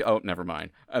 Like maybe, oh, never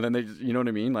mind. And then they, you know what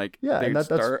I mean? Like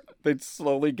they'd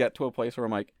slowly get to a place where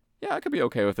I'm like, yeah, I could be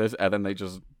okay with this. And then they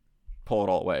just pull it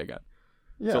all away again.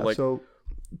 Yeah. So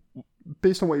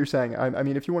based on what you're saying, I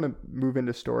mean, if you want to move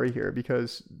into story here,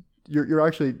 because you're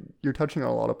touching on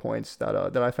a lot of points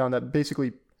that I found that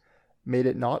basically made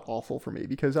it not awful for me,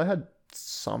 because I had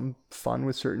some fun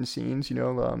with certain scenes,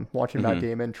 watching Matt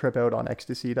Damon trip out on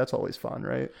ecstasy. That's always fun,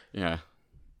 right? Yeah,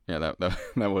 that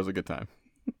was a good time.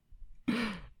 All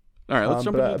right, let's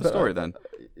jump into the story then.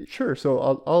 Sure.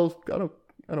 So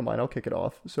I don't mind. I'll kick it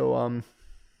off. So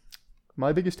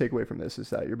my biggest takeaway from this is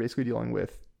that you're basically dealing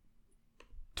with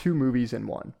two movies in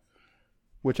one,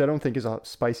 which I don't think is a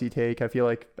spicy take. I feel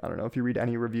like, I don't know, if you read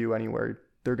any review anywhere,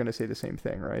 they're going to say the same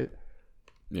thing, right?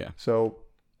 Yeah. So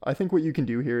I think what you can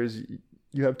do here is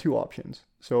you have two options.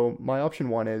 So my option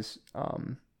one is,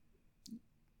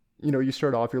 you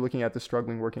start off, you're looking at the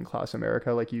struggling working class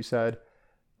America, like you said,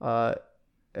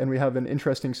 and we have an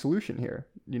interesting solution here.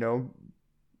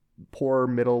 Poor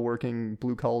middle working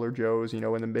blue collar Joes, in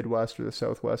the Midwest or the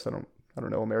Southwest. I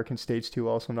don't know American states too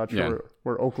well, so I'm not sure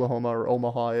where Oklahoma or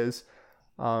Omaha is.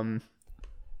 You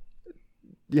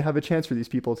have a chance for these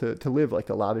people to live like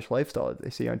the lavish lifestyle that they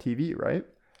see on TV, right?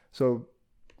 So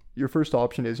your first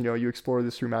option is, you explore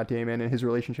this through Matt Damon and his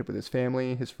relationship with his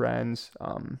family, his friends,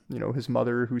 his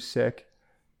mother who's sick.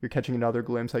 You're catching another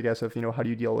glimpse, I guess, of, how do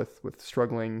you deal with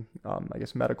struggling, I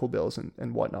guess, medical bills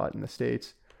and whatnot in the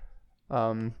States.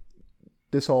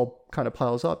 This all kind of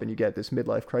piles up and you get this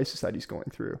midlife crisis that he's going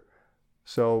through.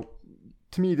 So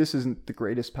to me, this isn't the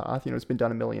greatest path. It's been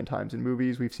done a million times in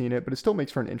movies. We've seen it, but it still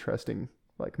makes for an interesting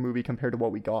movie compared to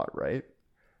what we got, right?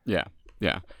 Yeah.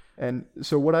 Yeah. And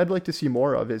so what I'd like to see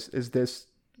more of is this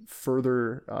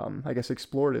further, I guess,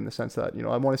 explored in the sense that,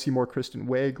 I want to see more Kristen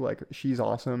Wiig. Like, she's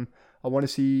awesome. I want to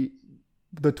see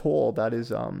the toll that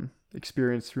is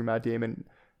experienced through Matt Damon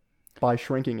by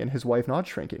shrinking and his wife not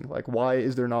shrinking. Like, why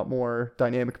is there not more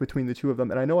dynamic between the two of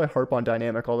them? And I know I harp on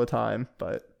dynamic all the time,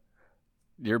 but...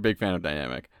 You're a big fan of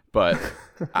dynamic, but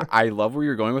I love where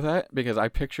you're going with that, because I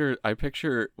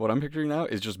picture what I'm picturing now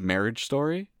is just Marriage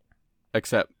Story,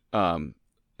 except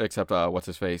what's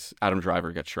his face, Adam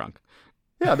Driver gets shrunk.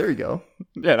 Yeah, there you go.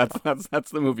 Yeah,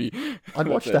 that's the movie. I'd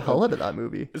watch the hell out of that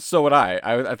movie. So would I.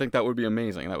 I think that would be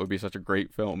amazing. That would be such a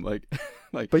great film.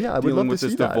 But yeah, I would love to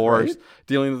see that. Right?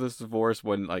 Dealing with this divorce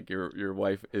when like your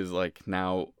wife is like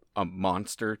now a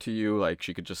monster to you, like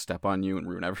she could just step on you and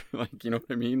ruin everything. Like, you know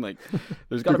what I mean? Like,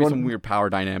 there's got to be some weird power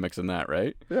dynamics in that,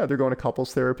 right? Yeah, they're going to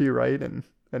couples therapy, right? And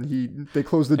they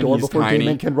close the door before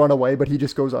Damon can run away, but he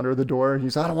just goes under the door and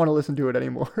he's, I don't want to listen to it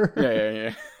anymore.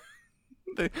 Yeah.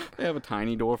 They have a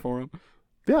tiny door for him.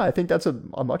 Yeah, I think that's a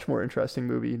much more interesting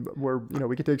movie where,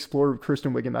 we get to explore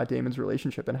Kristen Wiig and Matt Damon's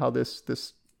relationship and how this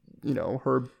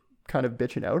her kind of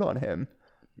bitching out on him.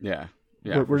 Yeah.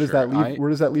 Where does that leave? Where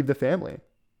does that leave the family?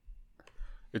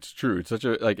 It's true. It's such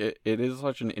a it is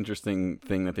such an interesting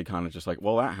thing that they kind of just like,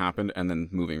 well, that happened, and then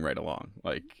moving right along,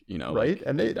 right? Like,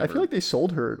 and I feel like they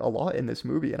sold her a lot in this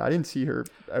movie, and I didn't see her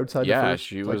outside the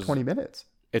first 20 minutes.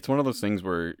 It's one of those things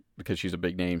where, because she's a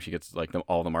big name, she gets like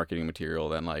all the marketing material,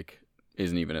 then like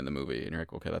isn't even in the movie, and you're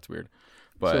like, okay, that's weird.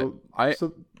 But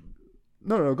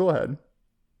no, go ahead.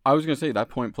 I was gonna say that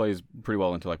point plays pretty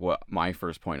well into like what my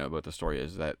first point about the story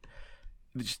is, that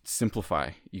just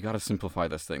simplify. You got to simplify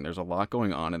this thing. There's a lot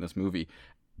going on in this movie,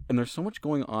 and there's so much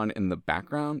going on in the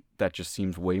background that just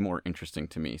seems way more interesting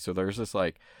to me. So there's a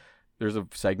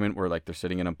segment where like they're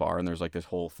sitting in a bar and there's like this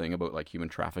whole thing about like human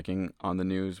trafficking on the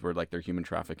news, where like they're human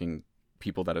trafficking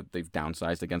people that they've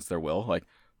downsized against their will. Like,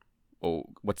 oh,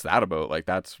 what's that about? Like,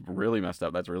 that's really messed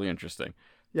up. That's really interesting.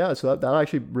 Yeah, so that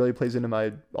actually really plays into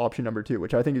my option number 2,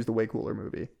 which I think is the way cooler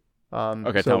movie.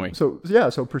 Okay, tell me. So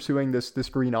pursuing this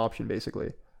green option,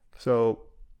 basically. So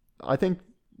I think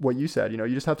what you said, you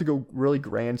just have to go really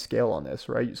grand scale on this,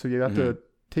 right? So you have to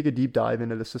take a deep dive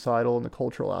into the societal and the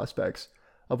cultural aspects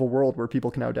of a world where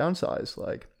people can now downsize.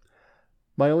 Like,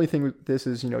 my only thing with this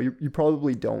is, you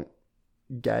probably don't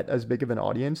get as big of an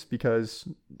audience because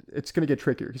it's going to get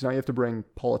trickier because now you have to bring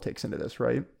politics into this,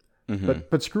 right? Mm-hmm.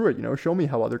 But screw it, show me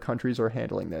how other countries are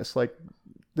handling this. Like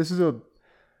this is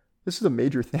a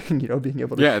major thing, being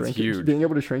able to shrink, it's huge. being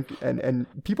able to shrink, and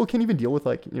people can't even deal with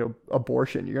like,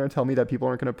 abortion. You're going to tell me that people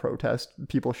aren't going to protest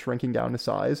people shrinking down to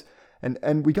size.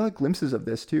 And we got glimpses of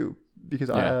this too, because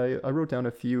I wrote down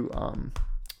a few,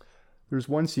 there's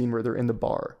one scene where they're in the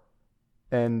bar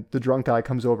and the drunk guy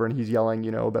comes over and he's yelling,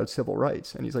 about civil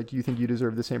rights. And he's like, do you think you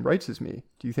deserve the same rights as me?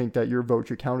 Do you think that your vote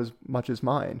should count as much as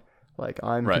mine? Like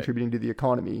I'm contributing to the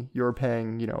economy. You're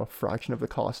paying, a fraction of the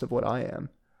cost of what I am.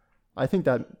 I think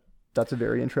that's a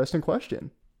very interesting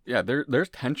question. Yeah, there's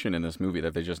tension in this movie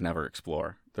that they just never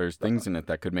explore. There's things in it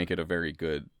that could make it a very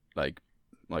good, like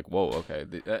whoa, okay.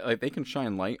 They can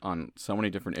shine light on so many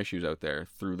different issues out there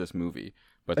through this movie,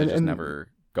 but they just never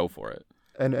go for it.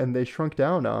 And they shrunk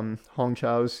down Hong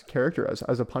Chau's character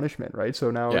as a punishment, right?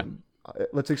 So now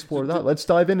let's explore that. Let's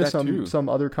dive into some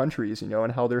other countries,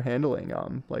 and how they're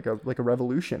handling like a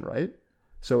revolution, right?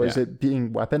 So is it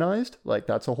being weaponized? Like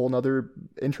that's a whole nother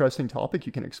interesting topic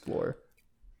you can explore.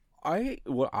 I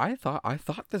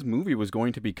thought this movie was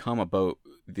going to become about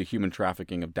the human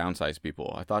trafficking of downsized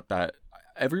people. I thought that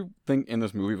everything in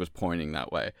this movie was pointing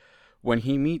that way. When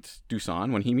he meets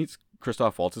Dusan, when he meets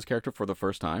Christoph Waltz's character for the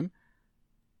first time,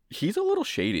 he's a little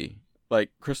shady.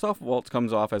 Like Christoph Waltz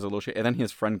comes off as a little shady, and then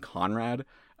his friend Conrad,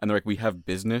 and they're like, we have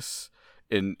business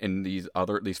in these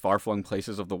far-flung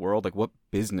places of the world. Like, what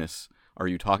business are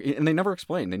you talking? And they never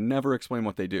explain. They never explain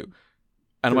what they do.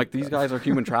 And I'm like, these guys are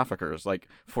human traffickers. Like,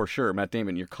 for sure, Matt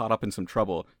Damon, you're caught up in some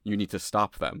trouble. You need to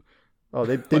stop them. Oh,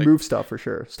 they move stuff for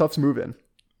sure. Stuff's moving.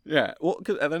 Yeah. Well,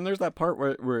 and then there's that part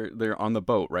where they're on the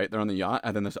boat, right? They're on the yacht,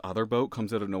 and then this other boat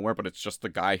comes out of nowhere, but it's just the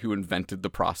guy who invented the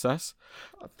process.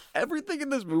 Everything in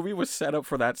this movie was set up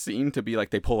for that scene to be like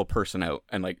they pull a person out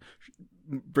and like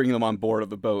bring them on board of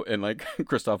the boat, and like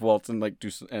Christoph Waltz and like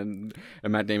and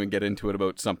Matt Damon get into it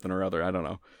about something or other. I don't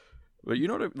know. But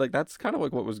like that's kind of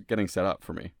like what was getting set up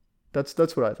for me. That's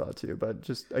what I thought too, but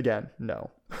just again,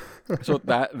 no. So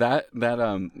that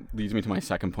leads me to my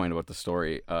second point about the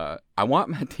story. I want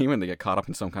Matt Damon to get caught up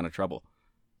in some kind of trouble.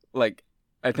 Like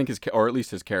I think or at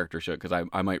least his character should, because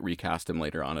I might recast him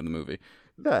later on in the movie.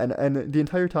 Yeah, and the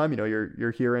entire time,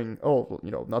 you're hearing, oh,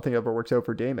 nothing ever works out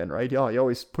for Damon, right? Yeah, he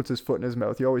always puts his foot in his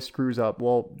mouth. He always screws up.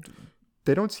 Well,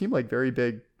 they don't seem like very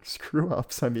big screw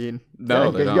ups. I mean, no,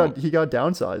 they don't. He got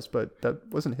downsized, but that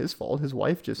wasn't his fault. His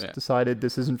wife just decided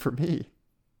this isn't for me.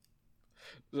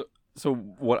 So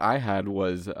what I had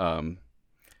was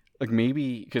like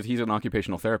maybe because he's an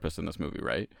occupational therapist in this movie,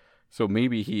 right? So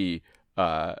maybe he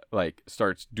like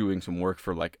starts doing some work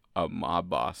for like a mob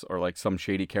boss or like some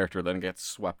shady character, then gets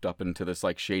swept up into this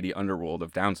like shady underworld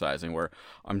of downsizing, where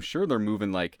I'm sure they're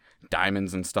moving like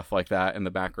diamonds and stuff like that in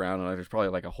the background, and there's probably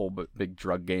like a whole big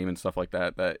drug game and stuff like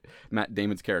that Matt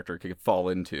Damon's character could fall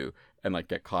into and like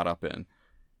get caught up in.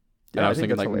 Yeah, and I was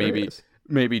thinking like hilarious.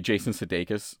 maybe Jason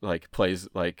Sudeikis like plays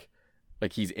like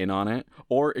he's in on it,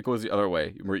 or it goes the other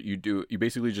way where you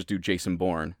basically just do Jason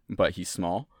Bourne, but he's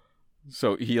small.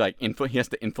 So he like he has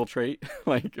to infiltrate,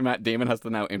 like Matt Damon has to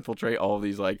now infiltrate all of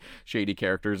these like shady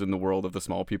characters in the world of the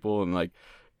small people,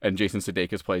 and Jason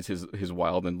Sudeikis plays his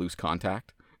wild and loose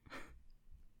contact.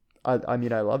 I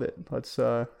mean, I love it. Let's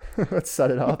let's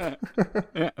set it up.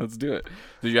 Yeah, let's do it.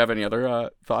 Did you have any other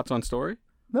thoughts on story?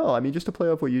 No, I mean, just to play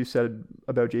off what you said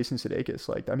about Jason Sudeikis,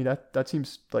 like, I mean, that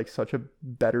seems like such a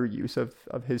better use of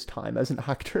his time as an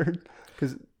actor,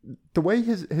 because the way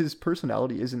his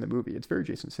personality is in the movie, it's very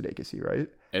Jason Sudeikis-y, right?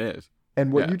 It is.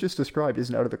 And what you just described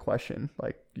isn't out of the question.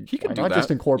 Like, he could why not just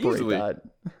incorporate easily. that?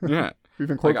 Yeah. We've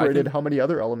incorporated how many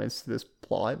other elements to this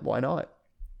plot? Why not?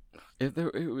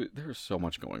 There was so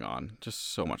much going on,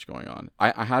 just so much going on.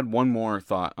 I had one more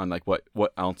thought on like what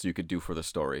else you could do for the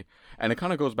story, and it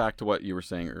kind of goes back to what you were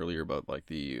saying earlier about like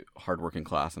the hardworking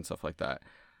class and stuff like that.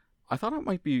 I thought it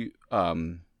might be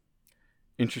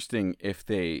interesting if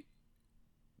they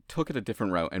took it a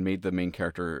different route and made the main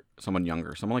character someone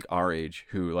younger, someone like our age,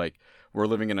 who like we're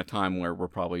living in a time where we're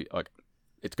probably like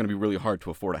it's going to be really hard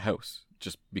to afford a house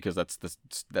just because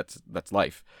that's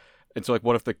life. And so, like,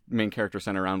 what if the main character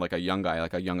sent around, like, a young guy,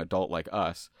 like a young adult like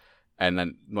us, and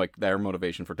then, like, their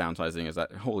motivation for downsizing is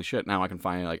that, holy shit, now I can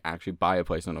finally, like, actually buy a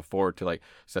place and afford to, like,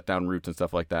 set down roots and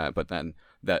stuff like that. But then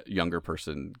that younger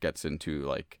person gets into,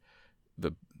 like,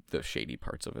 the shady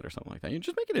parts of it or something like that. You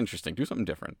just make it interesting. Do something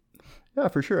different. Yeah,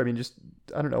 for sure. I mean, just,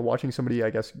 I don't know, watching somebody, I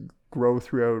guess, grow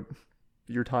throughout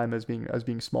your time as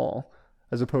being small.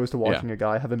 as opposed to watching a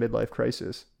guy have a midlife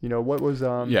crisis. You know, what was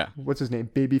what's his name?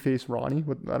 Babyface Ronnie?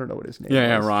 I don't know what his name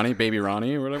was. Ronnie, baby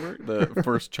Ronnie or whatever, the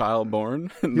first child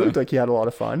born. He looked like he had a lot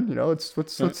of fun. You know,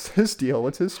 what's his deal?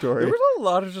 What's his story? There was a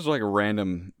lot of just like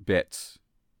random bits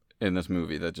in this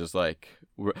movie that just like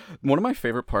one of my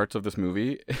favorite parts of this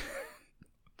movie.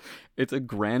 It's a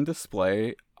grand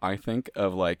display, I think,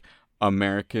 of like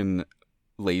American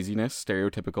laziness,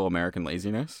 stereotypical American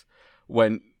laziness,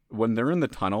 when they're in the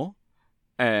tunnel,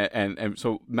 and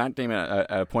so Matt Damon at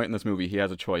a point in this movie, he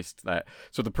has a choice that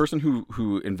so the person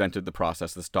who invented the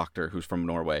process, this doctor who's from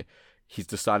Norway, he's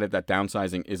decided that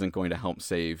downsizing isn't going to help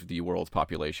save the world's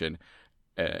population.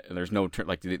 There's no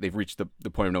they've reached the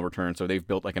point of no return, so they've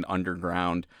built like an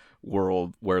underground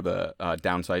world where the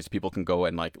downsized people can go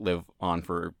and like live on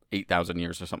for 8,000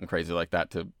 years or something crazy like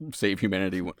that to save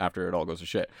humanity after it all goes to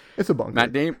shit. It's a bunker.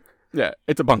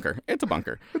 It's a bunker. It's a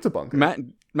bunker. It's a bunker.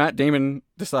 Matt Damon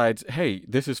decides, hey,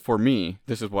 this is for me.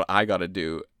 This is what I got to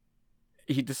do.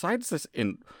 He decides this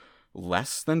in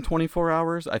less than 24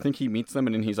 hours. I think he meets them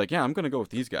and then he's like, yeah, I'm gonna go with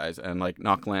these guys, and like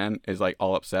Knockland is like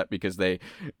all upset because they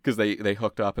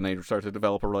hooked up and they start to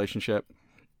develop a relationship.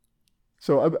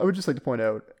 So I would just like to point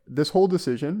out this whole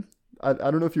decision, I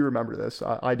don't know if you remember this,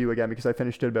 I do again because I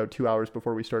finished it about 2 hours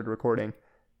before we started recording.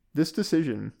 This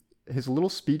decision, his little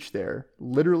speech there,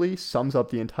 literally sums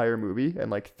up the entire movie in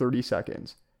like 30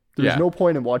 seconds. There's no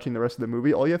point in watching the rest of the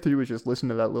movie. All you have to do is just listen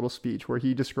to that little speech where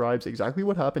he describes exactly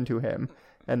what happened to him,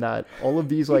 and that all of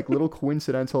these like little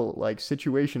coincidental like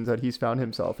situations that he's found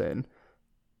himself in.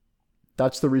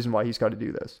 That's the reason why he's got to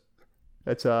do this.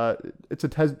 It's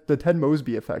the Ted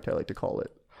Mosby effect, I like to call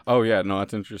it. Oh yeah, no,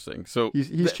 that's interesting. So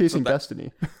he's chasing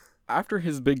destiny. After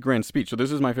his big grand speech, so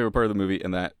this is my favorite part of the movie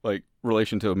in that like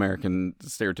relation to American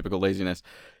stereotypical laziness.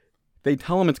 They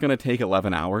tell him it's going to take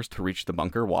 11 hours to reach the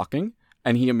bunker walking.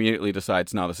 And he immediately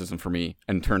decides, no, this isn't for me,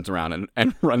 and turns around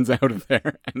and runs out of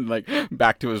there and like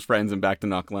back to his friends and back to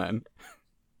Knockland.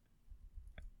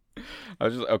 I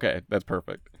was just okay, that's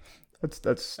perfect.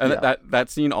 That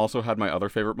scene also had my other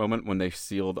favorite moment when they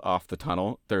sealed off the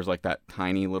tunnel. There's like that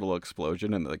tiny little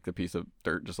explosion and like the piece of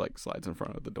dirt just like slides in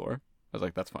front of the door. I was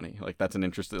like, that's funny. Like that's an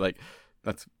interesting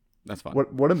that's fun.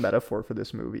 What a metaphor for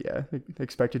this movie. Yeah,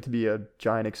 expect it to be a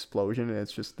giant explosion and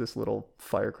it's just this little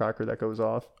firecracker that goes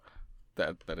off.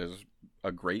 That is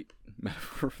a great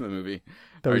metaphor for the movie.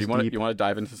 You want to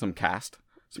dive into some casting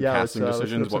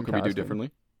decisions? What could we do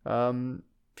differently?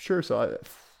 Sure. So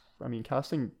I mean,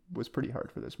 casting was pretty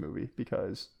hard for this movie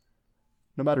because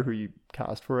no matter who you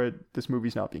cast for it, this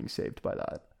movie's not being saved by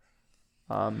that.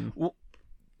 Well,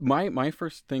 my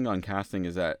first thing on casting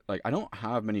is that like I don't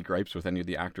have many gripes with any of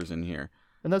the actors in here,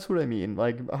 and that's what I mean.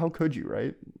 Like, how could you,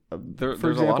 right? There's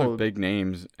example, a lot of big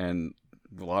names and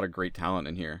a lot of great talent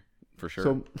in here. For sure.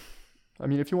 So, I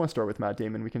mean, if you want to start with Matt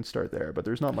Damon, we can start there, but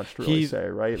there's not much to really say,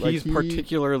 right? He's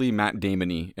particularly Matt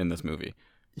Damon-y in this movie.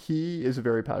 He is a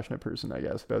very passionate person, I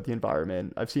guess, about the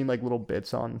environment. I've seen like little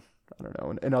bits on, I don't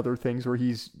know, and other things where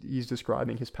he's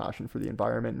describing his passion for the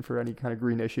environment and for any kind of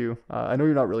green issue. I know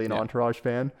you're not really an Entourage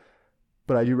fan,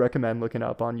 but I do recommend looking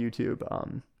up on YouTube,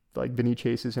 like Vinny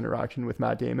Chase's interaction with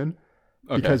Matt Damon.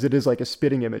 Okay. Because it is like a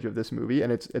spitting image of this movie,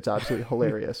 and it's absolutely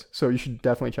hilarious. So you should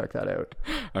definitely check that out.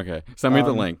 Okay, send me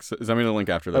the link. Send me the link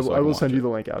after this. I will send you the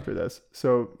link after this.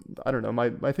 So I don't know.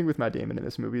 My thing with Matt Damon in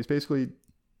this movie is basically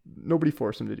nobody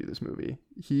forced him to do this movie.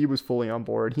 He was fully on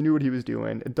board. He knew what he was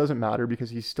doing. It doesn't matter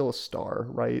because he's still a star,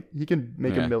 right? He can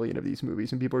make a million of these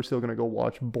movies, and people are still going to go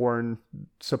watch Bourne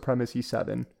Supremacy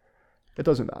 7. It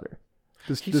doesn't matter.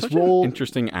 He's such an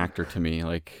interesting actor to me.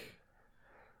 Like,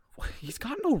 he's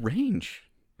got no range.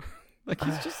 Like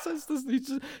he just says this.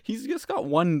 He's just got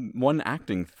one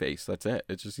acting face. That's it.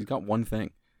 It's just he's got one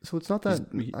thing. So it's not that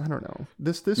I don't know.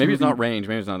 This maybe movie, it's not range.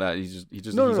 Maybe it's not that.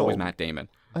 He's always Matt Damon.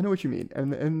 I know what you mean.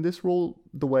 And this role,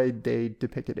 the way they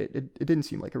depicted it didn't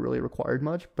seem like it really required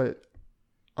much. But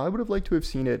I would have liked to have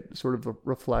seen it sort of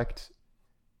reflect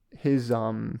his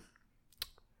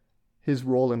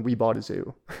role in We Bought a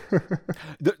Zoo.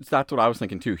 That's what I was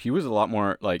thinking too. He was a lot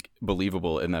more like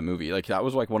believable in that movie. Like that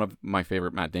was like one of my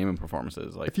favorite Matt Damon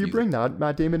performances. Like if you bring that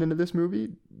Matt Damon into this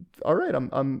movie, all right,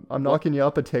 I'm knocking you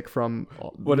up a tick from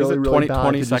what really, is it? really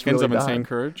 20 seconds really of insane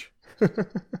courage.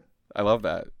 I love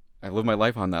that. I live my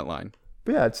life on that line.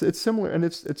 But yeah, it's similar, and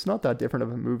it's not that different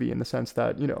of a movie in the sense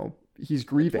that, you know, he's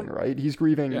grieving, right? He's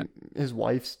grieving his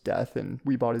wife's death in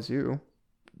We Bought a Zoo.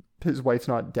 His wife's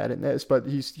not dead in this, but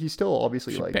he's still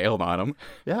obviously she like bailed on him.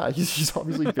 Yeah, he's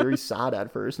obviously very sad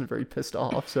at first and very pissed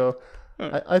off. So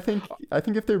I think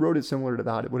if they wrote it similar to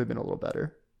that, it would have been a little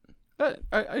better. I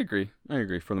agree. I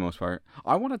agree for the most part.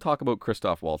 I want to talk about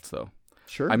Christoph Waltz though.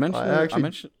 Sure. I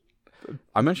mentioned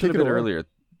I mentioned Take a it bit away. earlier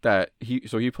that he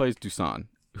plays Dusan,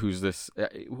 who's this.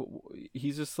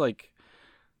 He's just like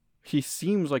he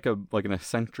seems like an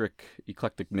eccentric,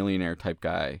 eclectic millionaire type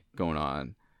guy going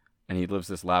on, and he lives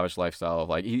this lavish lifestyle of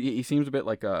like he seems a bit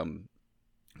like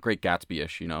Great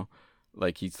Gatsby-ish, you know,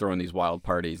 like he's throwing these wild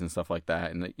parties and stuff like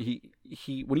that, and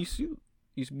he when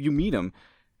you meet him,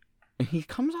 and he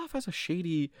comes off as a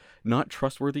shady, not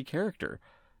trustworthy character.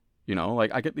 You know,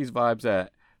 like I get these vibes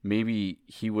that maybe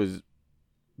he was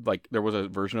like there was a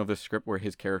version of this script where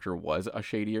his character was a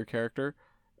shadier character,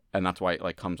 and that's why it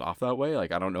like comes off that way.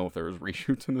 Like I don't know if there was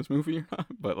reshoots in this movie or not,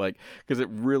 but like because it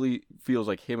really feels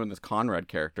like him and this Conrad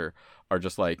character are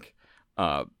just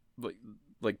uh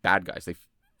like bad guys. They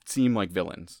seem like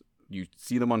villains. You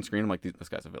see them on screen, I'm like, this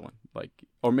guy's a villain. Like,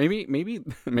 or maybe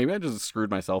I just screwed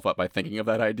myself up by thinking of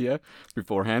that idea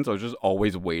beforehand. So I was just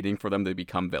always waiting for them to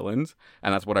become villains,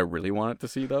 and that's what I really wanted to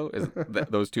see, though, is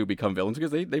those two become villains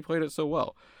because they played it so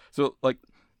well. So like,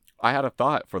 I had a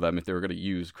thought for them if they were going to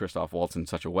use Christoph Waltz in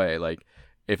such a way, like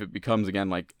if it becomes again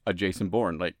like a Jason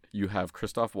Bourne, like you have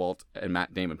Christoph Waltz and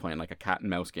Matt Damon playing like a cat and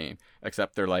mouse game,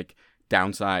 except they're like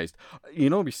downsized. You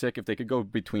know, it'd be sick if they could go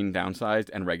between downsized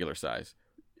and regular size.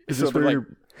 Is this where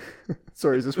you're...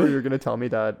 Sorry, is this where you're going to tell me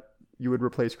that you would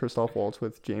replace Christoph Waltz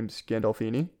with James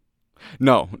Gandolfini?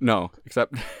 No.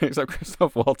 Except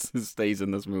Christoph Waltz stays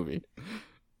in this movie.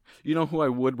 You know who I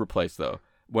would replace though?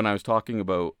 When I was talking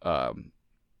about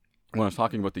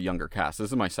the younger cast,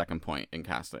 this is my second point in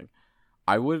casting.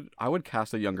 I would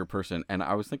cast a younger person, and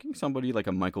I was thinking somebody like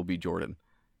a Michael B. Jordan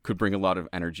could bring a lot of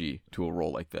energy to a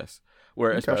role like this.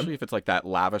 Where especially if it's like that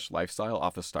lavish lifestyle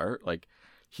off the start, like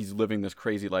he's living this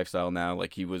crazy lifestyle now.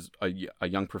 Like he was a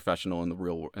young professional in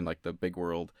the big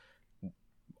world.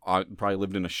 Probably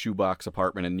lived in a shoebox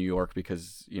apartment in New York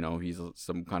because, you know, he's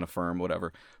some kind of firm,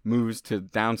 whatever. Moves to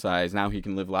downsize. Now he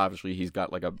can live lavishly. He's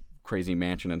got like a crazy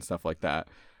mansion and stuff like that.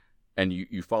 And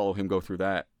you follow him go through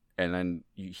that. And then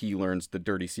he learns the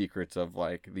dirty secrets of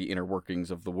like the inner workings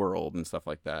of the world and stuff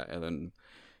like that. And then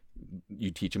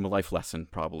you teach him a life lesson,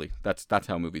 probably. That's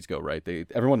how movies go, right?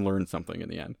 Everyone learns something in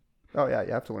the end. Oh yeah,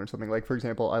 you have to learn something. Like for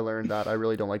example, I learned that I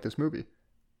really don't like this movie.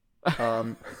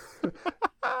 I'm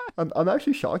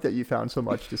actually shocked that you found so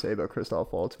much to say about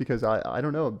Christoph Waltz because I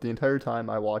don't know, the entire time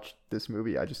I watched this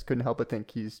movie, I just couldn't help but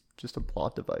think he's just a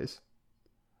plot device.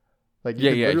 Like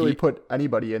you could literally put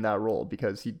anybody in that role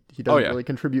because he doesn't really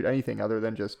contribute anything other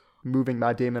than just moving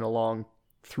Matt Damon along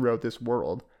throughout this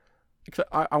world. Except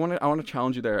I want to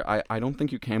challenge you there. I don't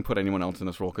think you can put anyone else in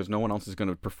this role because no one else is going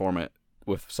to perform it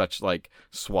with such like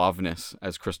suaveness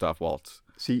as Christoph Waltz.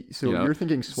 See, so you're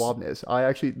thinking suaveness.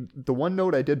 The one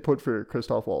note I did put for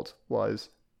Christoph Waltz was,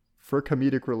 for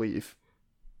comedic relief,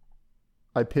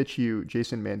 I pitch you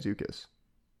Jason Mantzoukas.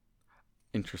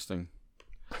 Interesting.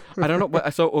 I don't know.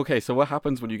 But, so what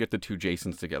happens when you get the two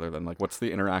Jasons together then? Like, what's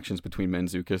the interactions between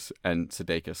Mantzoukas and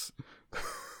Sudeikis?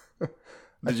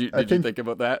 Did you think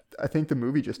about that? I think the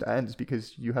movie just ends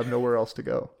because you have nowhere else to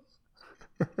go.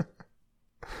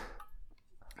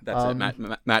 That's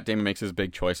it. Matt Damon makes his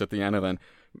big choice at the end, and then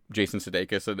Jason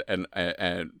Sudeikis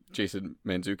and Jason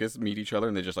Mantzoukas meet each other,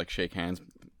 and they just like shake hands,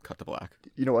 cut to black.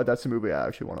 You know what? That's the movie I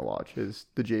actually want to watch. Is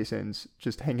the Jasons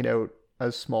just hanging out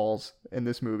as Smalls in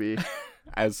this movie,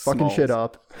 as fucking Smalls. Shit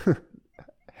up,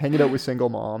 hanging out with single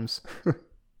moms.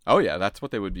 Oh yeah, that's what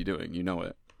they would be doing. You know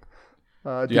it.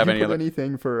 Did you have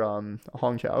anything for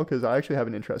Hong Chow? Because I actually have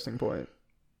an interesting point.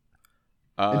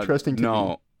 Interesting to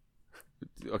me.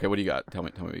 Okay, what do you got? Tell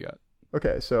me what you got.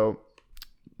 Okay, so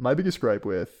my biggest gripe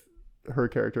with her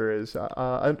character is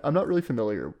I'm not really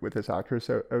familiar with this actress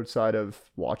outside of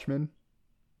Watchmen.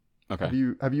 Okay.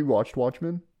 Have you watched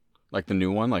Watchmen? Like the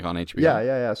new one, like on HBO?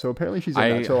 Yeah. So apparently she's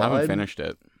in that. So I haven't finished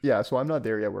it. Yeah, so I'm not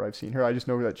there yet where I've seen her. I just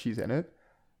know that she's in it.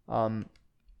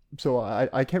 So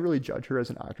I can't really judge her as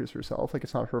an actress herself. Like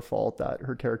it's not her fault that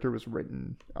her character was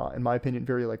written, in my opinion,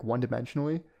 very like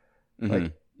one-dimensionally. Mm-hmm.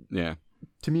 Like yeah.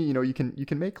 To me, you know, you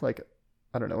can make like,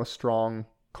 I don't know, a strong,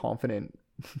 confident,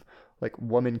 like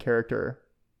woman character,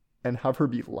 and have her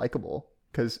be likable.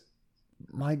 Because,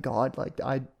 my God, like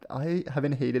I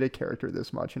haven't hated a character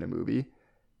this much in a movie,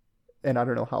 and I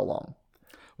don't know how long.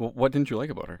 Well, what didn't you like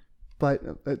about her? But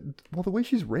well, the way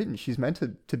she's written, she's meant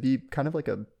to be kind of like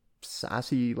a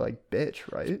sassy like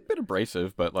bitch, right? She's a bit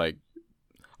abrasive, but like,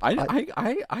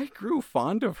 I grew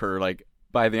fond of her. Like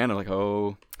by the end, I'm like,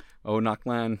 oh,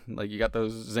 Knockland, like you got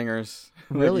those zingers.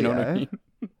 Really? You know what I mean?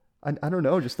 I don't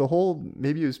know. Just the whole,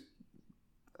 maybe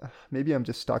I'm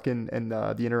just stuck in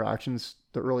the interactions,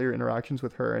 the earlier interactions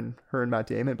with her and Matt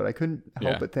Damon, but I couldn't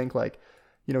help but think like,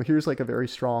 you know, here's like a very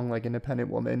strong, like independent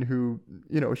woman who,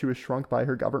 you know, she was shrunk by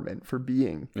her government for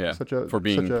being a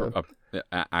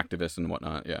activist and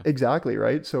whatnot. Yeah, exactly.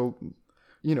 Right. So,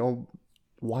 you know,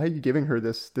 why are you giving her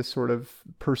this sort of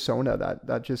persona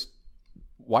that just,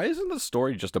 why isn't the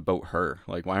story just about her?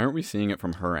 Like, why aren't we seeing it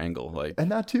from her angle? Like,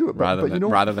 and that too,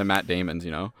 rather than Matt Damon's,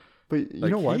 you know, but you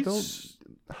know what though,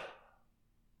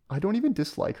 I don't even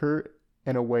dislike her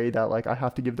in a way that like I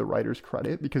have to give the writers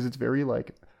credit, because it's very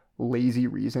like lazy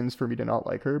reasons for me to not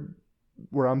like her,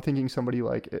 where I'm thinking somebody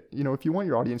like, you know, if you want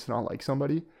your audience to not like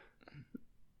somebody,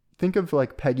 think of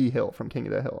like Peggy Hill from King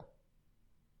of the Hill.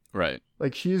 Right.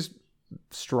 Like, she's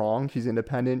strong, she's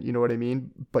independent, you know what I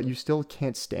mean? But you still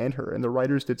can't stand her. And the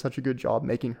writers did such a good job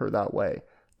making her that way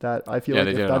that I feel like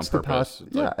if that's the path,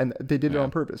 and they did it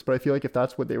on purpose. But I feel like if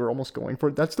that's what they were almost going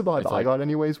for, that's the vibe I got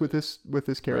anyways with this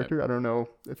character. Right. I don't know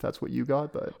if that's what you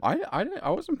got, but I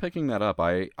wasn't picking that up.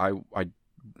 I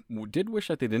did wish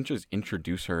that they didn't just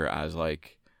introduce her as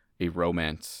like a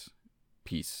romance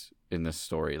piece in this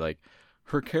story. Like,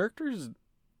 her character's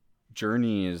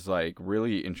journey is like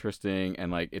really interesting,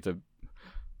 and like it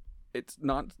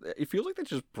feels like they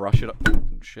just brush it up.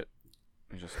 Shit.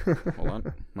 I just hold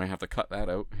on. Might have to cut that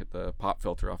out. Hit the pop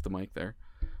filter off the mic there.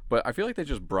 But I feel like they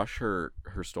just brush her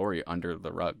story under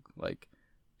the rug. Like,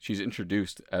 she's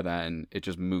introduced and then it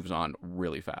just moves on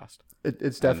really fast.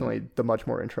 It's definitely the much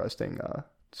more interesting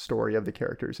story of the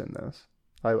characters in this.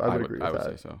 I would agree with that. I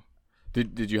would say so.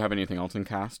 Did you have anything else in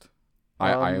cast?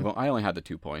 I only had the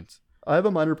 2 points. I have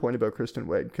a minor point about Kristen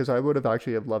Wiig, because I would have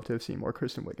actually loved to have seen more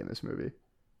Kristen Wiig in this movie.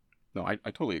 No, I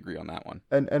totally agree on that one.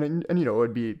 And you know, it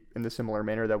would be in the similar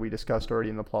manner that we discussed already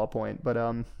in the plot point. But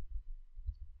I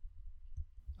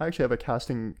actually have a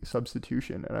casting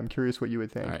substitution, and I'm curious what you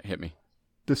would think. All right, hit me.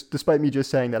 Despite me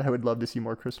just saying that I would love to see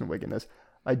more Kristen Wiig in this,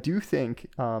 I do think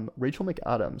Rachel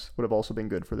McAdams would have also been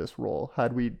good for this role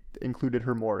had we included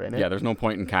her more in it. Yeah, there's no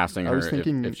point in casting her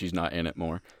if she's not in it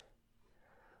more.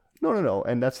 No.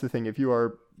 And that's the thing. If you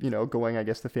are, you know, going, I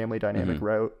guess, the family dynamic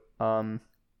route,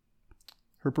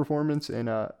 her performance in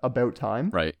About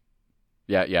Time. Right.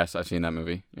 Yeah, yes, I've seen that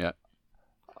movie. Yeah.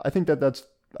 I think that's,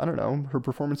 I don't know, her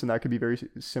performance in that could be very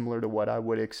similar to what I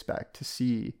would expect to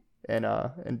see in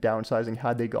Downsizing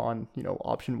had they gone, you know,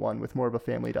 option 1 with more of a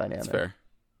family dynamic. That's fair.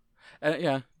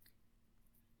 Yeah.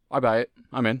 I buy it.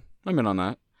 I'm in on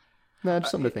that. Nah,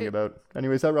 just something to think about.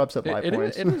 Anyways, that wraps up my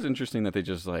points. It is interesting that they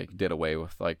just like did away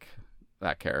with like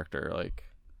that character. Like,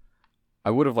 I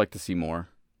would have liked to see more.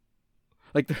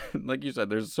 Like you said,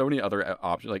 there's so many other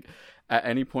options. Like, at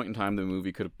any point in time, the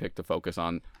movie could have picked to focus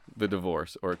on the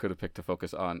divorce, or it could have picked to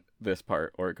focus on this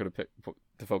part, or it could have picked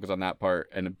to focus on that part,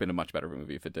 and it'd been a much better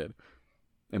movie if it did,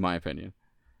 in my opinion.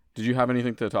 Did you have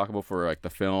anything to talk about for like the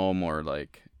film or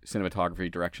like cinematography,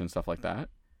 direction, stuff like that?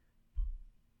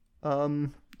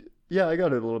 Yeah, I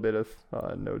got a little bit of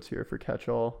notes here for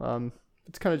Catch-All.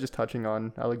 It's kind of just touching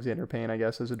on Alexander Payne, I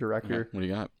guess, as a director. Okay. What do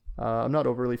you got? I'm not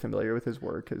overly familiar with his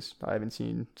work because I haven't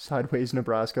seen Sideways,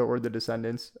 Nebraska, or The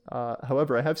Descendants.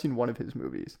 However, I have seen one of his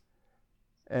movies,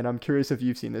 and I'm curious if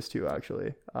you've seen this too,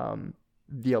 actually.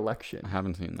 The Election. I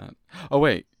haven't seen that. Oh,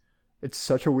 wait. It's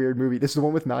such a weird movie. This is the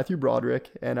one with Matthew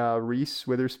Broderick and Reese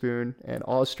Witherspoon and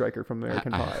Oz Stryker from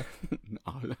American Pie.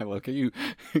 I look at you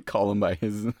call him by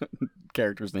his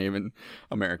character's name in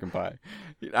American Pie.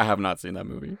 I have not seen that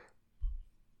movie.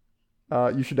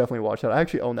 You should definitely watch that. I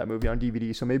actually own that movie on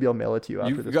DVD, so maybe I'll mail it to you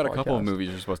after this podcast. You've got a couple of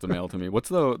movies you're supposed to mail to me. What's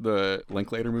the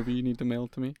Linklater movie you need to mail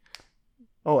to me?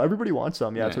 Oh, Everybody Wants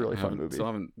Some. Yeah, it's a really fun movie. Still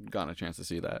haven't gotten a chance to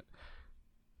see that.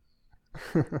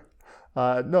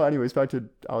 No, anyways, back to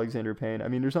Alexander Payne. I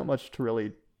mean, there's not much to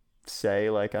really say.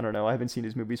 Like, I don't know. I haven't seen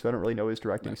his movie, so I don't really know his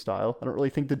directing style. I don't really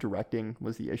think the directing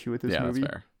was the issue with this movie.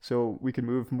 That's fair. So we could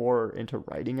move more into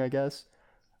writing, I guess.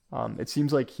 It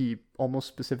seems like he almost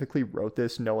specifically wrote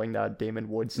this knowing that Damon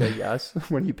would say yes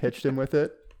when he pitched him with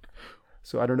it.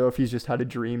 So I don't know if he's just had a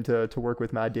dream to work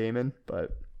with Matt Damon,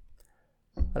 but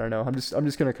I don't know. I'm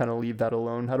just gonna kind of leave that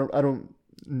alone. I don't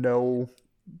know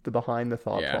the behind the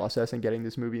thought process in getting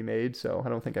this movie made, so I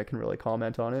don't think I can really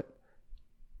comment on it.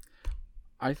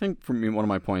 I think for me, one of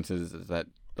my points is that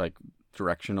like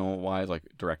directional wise, like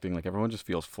directing, like everyone just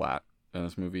feels flat in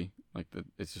this movie. Like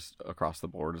it's just across the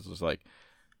board. It's just like,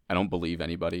 I don't believe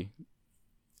anybody.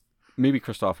 Maybe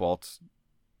Christoph Waltz,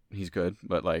 he's good,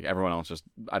 but like everyone else, just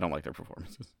I don't like their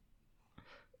performances.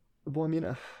 Well, I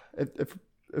mean,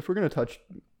 if we're gonna touch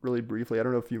really briefly, I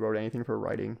don't know if you wrote anything for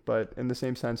writing, but in the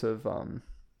same sense of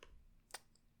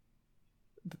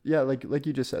like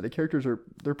you just said, the characters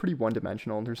they're pretty one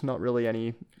dimensional. There's not really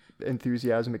any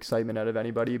enthusiasm, excitement out of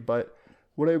anybody. But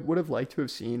what I would have liked to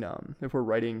have seen, if we're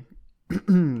writing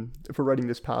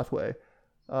this pathway,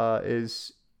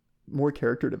 is more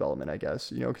character development, I guess,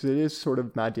 because it is sort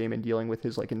of Matt Damon dealing with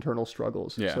his like internal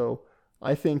struggles. Yeah. So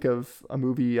I think of a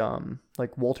movie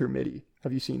like Walter Mitty.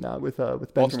 Have you seen that with Ben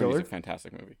Walter Stiller? Mitty's a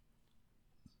fantastic movie.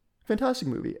 Fantastic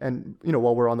movie. And,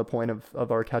 while we're on the point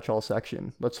of our catch-all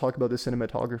section, let's talk about the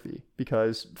cinematography.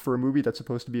 Because for a movie that's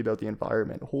supposed to be about the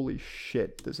environment, holy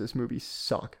shit, does this movie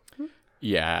suck.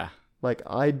 Yeah. Like,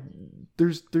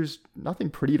 there's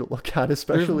nothing pretty to look at,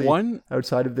 especially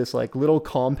outside of this, like, little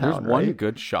compound, There's one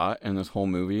good shot in this whole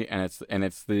movie, and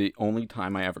it's the only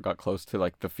time I ever got close to,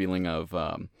 like, the feeling of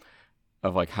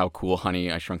like, how cool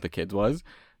Honey, I Shrunk the Kids was.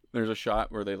 There's a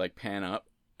shot where they, like, pan up,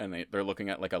 and they're looking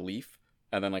at, like, a leaf,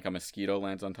 and then like a mosquito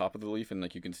lands on top of the leaf, and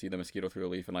like you can see the mosquito through the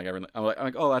leaf, and like everything. I'm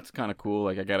like, oh, that's kind of cool.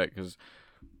 Like I get it because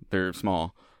they're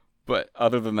small, but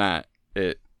other than that,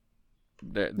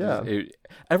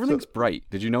 everything's bright.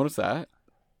 Did you notice that?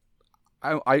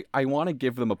 I want to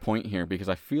give them a point here because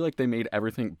I feel like they made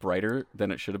everything brighter than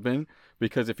it should have been.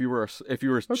 Because if you were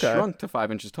shrunk to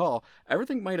 5 inches tall,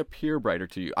 everything might appear brighter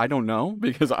to you. I don't know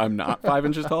because I'm not 5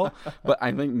 inches tall, but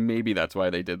I think maybe that's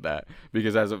why they did that.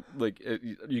 Because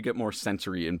you get more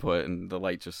sensory input and the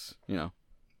light just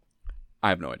I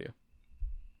have no idea.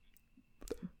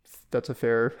 That's a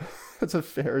fair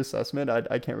assessment.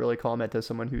 I can't really comment as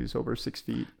someone who's over 6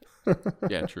 feet.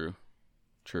 Yeah, true.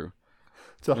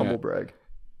 It's a humble brag.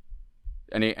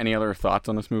 Any other thoughts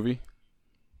on this movie?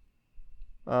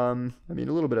 I mean,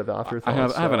 a little bit of afterthought.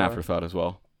 I have an afterthought as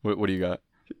well. What do you got?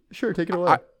 Sure, take it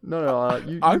away. You go ahead.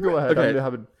 Okay. I'm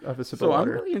gonna have a sip of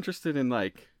water. I'm really interested in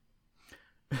like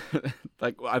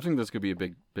I think this could be a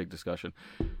big discussion.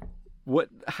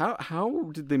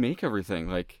 How did they make everything?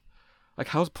 Like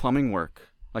how's plumbing work?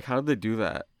 Like how did they do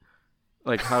that?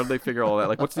 Like how did they figure all that?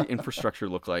 Like what's the infrastructure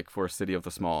look like for a city of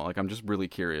the small? Like I'm just really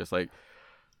curious. Like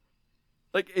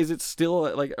is it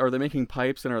still like are they making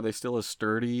pipes and are they still as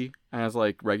sturdy as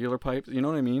like regular pipes? You know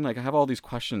what I mean? Like I have all these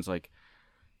questions like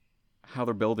how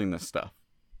they're building this stuff.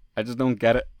 I just don't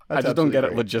get it. I just don't get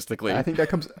it logistically. I think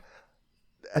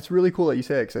that's really cool that you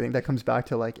say it because I think that comes back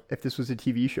to like if this was a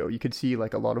TV show, you could see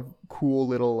like a lot of cool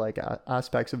little like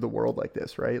aspects of the world like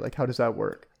this, right? Like how does that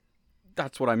work?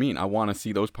 That's what I mean. I want to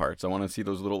see those parts. I want to see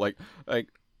those little like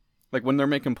when they're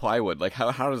making plywood. Like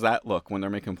how does that look when they're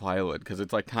making plywood? Because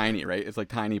it's like tiny, right? It's like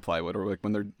tiny plywood, or like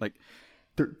when they're like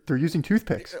they're using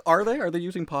toothpicks. Are they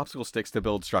using popsicle sticks to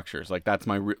build structures? Like that's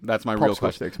my real question.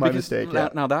 Popsicle sticks, my mistake. Yeah.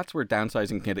 Now that's where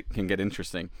downsizing can get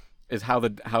interesting. Is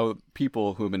how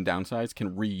people who have been downsized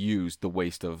can reuse the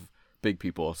waste of big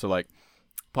people. So like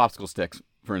popsicle sticks,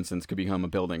 for instance, could become a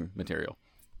building material,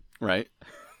 right?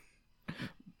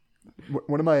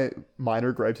 One of my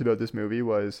minor gripes about this movie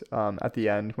was at the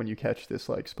end when you catch this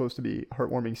like supposed to be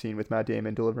heartwarming scene with Matt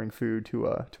Damon delivering food to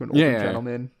an older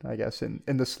gentleman, I guess in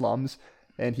the slums,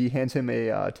 and he hands him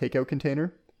a takeout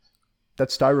container.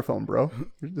 That's styrofoam, bro.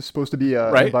 This is supposed to be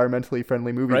an environmentally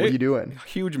friendly movie. Right? What are you doing?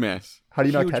 Huge mess. How do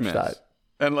you not catch that?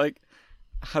 And like,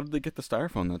 how did they get the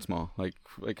styrofoam that small? Like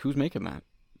who's making that?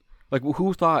 Like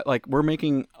who thought like we're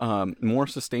making more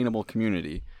sustainable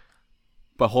community?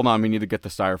 But hold on, we need to get the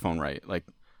styrofoam right. Like,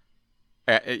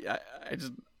 I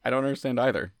don't understand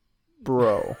either.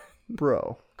 Bro,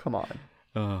 come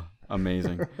on.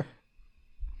 Amazing.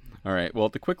 All right. Well,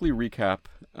 to quickly recap,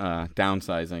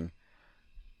 downsizing.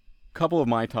 A couple of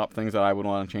my top things that I would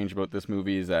want to change about this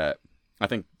movie is that I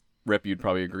think Rip, you'd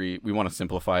probably agree. We want to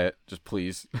simplify it. Just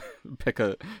please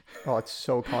it's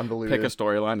so convoluted. Pick a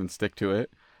storyline and stick to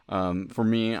it. For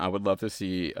me, I would love to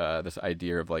see this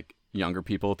idea of like younger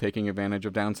people taking advantage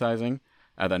of downsizing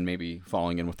and then maybe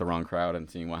falling in with the wrong crowd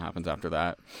and seeing what happens after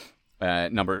that.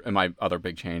 And my other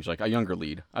big change, like a younger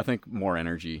lead. I think more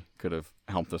energy could have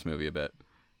helped this movie a bit.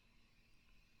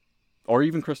 Or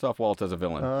even Christoph Waltz as a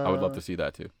villain. I would love to see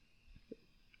that too.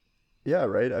 Yeah,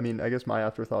 right. I mean, I guess my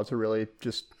afterthoughts are really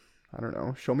just, I don't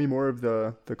know, show me more of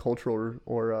the cultural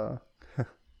or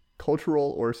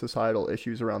cultural or societal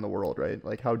issues around the world, right?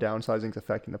 Like how downsizing is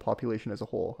affecting the population as a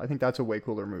whole. I think that's a way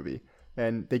cooler movie.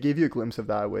 And they gave you a glimpse of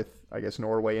that with, I guess,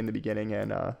 Norway in the beginning.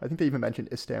 And I think they even mentioned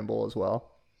Istanbul as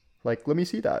well. Like, let me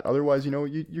see that. Otherwise,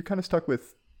 you're kind of stuck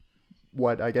with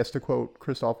what, I guess, to quote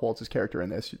Christoph Waltz's character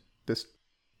in this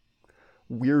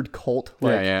weird cult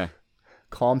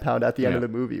compound at the end of the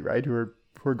movie, right? Who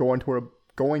are going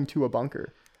to a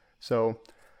bunker. So,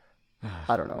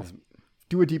 I don't know.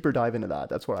 Do a deeper dive into that.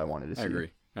 That's what I wanted to see.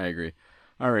 I agree.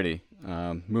 Alrighty.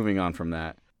 Moving on from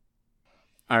that.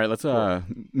 All right, let's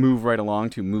move right along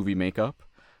to movie makeup.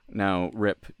 Now,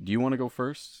 Rip, do you want to go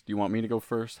first? Do you want me to go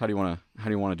first? How do you want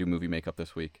to do movie makeup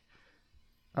this week?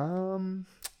 I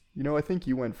think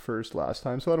you went first last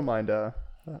time, so I don't mind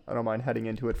I don't mind heading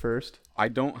into it first. I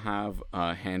don't have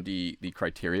handy the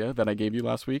criteria that I gave you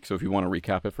last week, so if you want to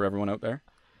recap it for everyone out there.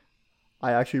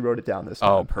 I actually wrote it down this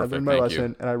time. Oh, perfect. I learned my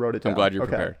lesson and I wrote it down. I'm glad you're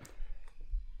prepared.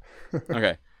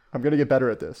 Okay. I'm going to get better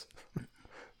at this.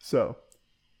 So,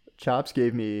 Chaps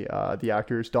gave me the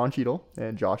actors Don Cheadle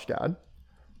and Josh Gad.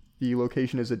 The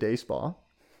location is a day spa.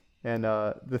 And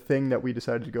the thing that we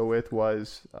decided to go with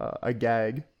was a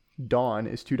gag. Don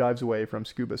is 2 dives away from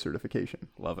scuba certification.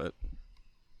 Love it.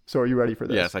 So are you ready for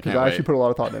this? Yes, I can't wait. wait. I actually put a lot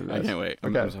of thought into this. I can't wait.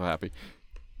 I'm so happy.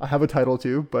 I have a title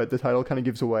too, but the title kind of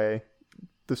gives away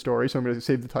the story, so I'm going to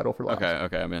save the title for last.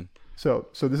 Okay, I'm in. So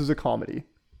this is a comedy.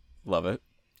 Love it.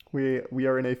 We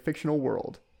are in a fictional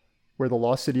world where the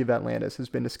lost city of Atlantis has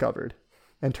been discovered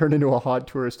and turned into a hot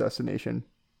tourist destination,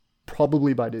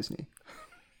 probably by Disney.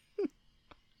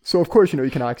 So of course, you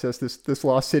can access this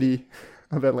lost city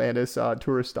of Atlantis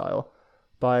tourist style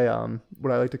by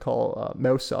what I like to call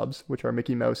mouse subs, which are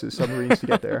Mickey Mouse's submarines to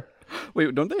get there.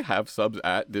 Wait, don't they have subs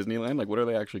at Disneyland? Like, what are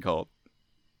they actually called?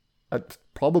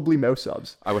 Probably mouse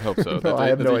subs. I would hope so. No, I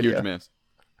have that's no a huge idea.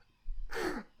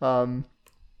 miss.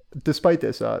 Despite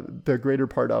this, the greater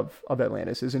part of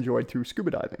Atlantis is enjoyed through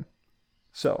scuba diving.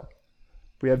 So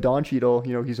we have Don Cheadle.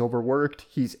 He's overworked.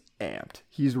 He's amped.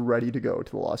 He's ready to go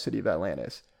to the lost city of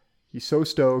Atlantis. He's so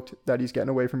stoked that he's getting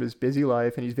away from his busy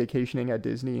life and he's vacationing at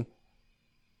Disney.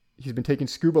 He's been taking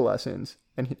scuba lessons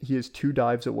and he is 2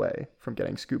 dives away from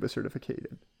getting scuba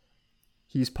certificated.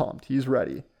 He's pumped. He's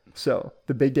ready. So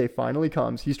the big day finally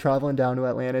comes. He's traveling down to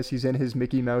Atlantis. He's in his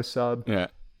Mickey Mouse sub. Yeah.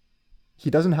 He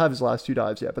doesn't have his last 2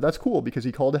 dives yet, but that's cool because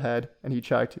he called ahead and he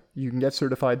checked. You can get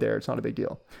certified there. It's not a big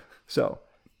deal. So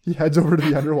he heads over to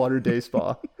the underwater day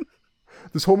spa.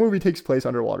 This whole movie takes place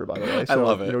underwater, by the way. So, I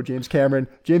love it. James Cameron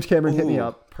hit me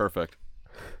up. Perfect.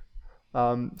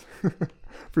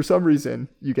 For some reason,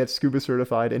 you get scuba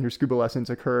certified and your scuba lessons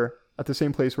occur at the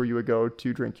same place where you would go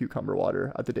to drink cucumber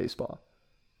water at the day spa.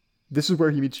 This is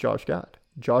where he meets Josh Gad.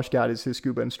 Josh Gad is his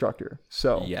scuba instructor.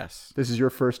 So yes, this is your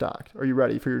first act. Are you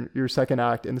ready for your second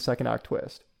act and the second act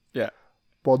twist? Yeah.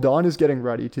 While Don is getting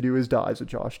ready to do his dives with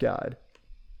Josh Gad,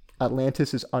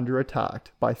 Atlantis is under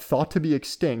attack by thought to be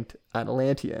extinct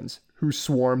Atlanteans who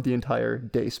swarm the entire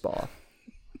day spa.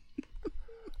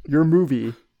 Your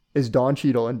movie is Don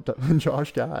Cheadle and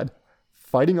Josh Gad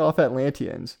fighting off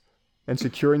Atlanteans and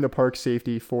securing the park's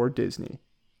safety for Disney.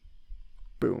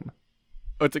 Boom.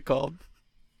 What's it called?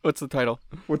 What's the title?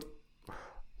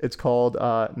 It's called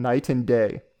Night and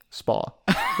Day Spa,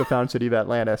 the found city of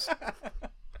Atlantis.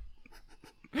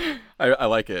 I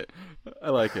like it. I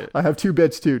like it. I have 2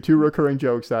 bits too, 2 recurring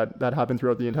jokes that happen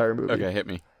throughout the entire movie. Okay, hit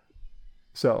me.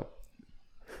 So,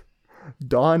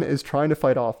 Don is trying to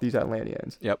fight off these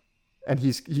Atlanteans. Yep. And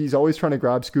he's always trying to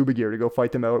grab scuba gear to go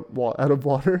fight them out of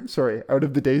water. Sorry, out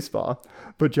of the day spa.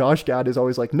 But Josh Gad is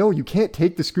always like, no, you can't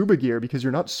take the scuba gear because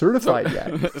you're not certified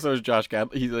yet. So is Josh Gad.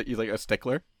 He's like a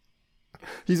stickler.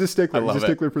 He's a stickler. He's a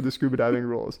stickler for the scuba diving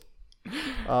rules.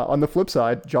 On the flip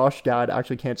side, Josh Gad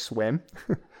actually can't swim.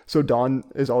 So Don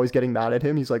is always getting mad at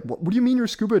him. He's like, what do you mean you're a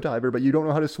scuba diver, but you don't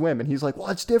know how to swim? And he's like, well,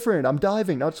 it's different. I'm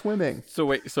diving, not swimming. So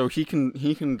wait, so he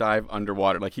can dive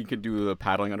underwater. Like he could do the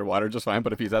paddling underwater just fine,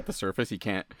 but if he's at the surface, he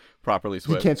can't properly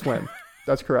swim. He can't swim.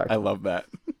 That's correct. I love that.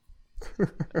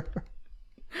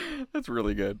 That's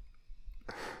really good.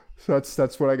 So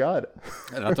that's what I got.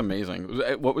 That's amazing.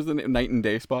 What was the name? Night and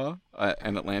Day Spa?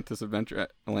 An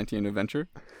Atlantean adventure?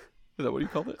 Is that what you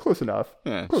called it? Close enough.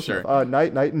 Yeah, Close sure. enough.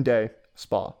 Night and Day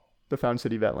Spa, the found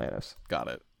city of Atlantis. Got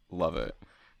it. Love it.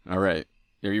 All right.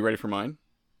 Are you ready for mine?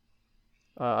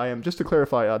 I am. Just to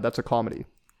clarify, that's a comedy.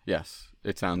 Yes.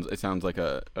 It sounds like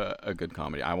a good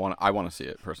comedy. I want to see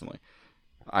it personally.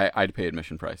 I'd pay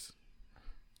admission price.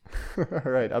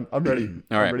 All right. I'm ready.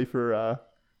 All right. I'm ready for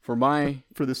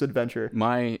this adventure.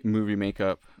 My movie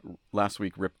makeup last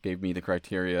week. Rip gave me the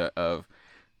criteria of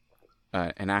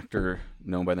an actor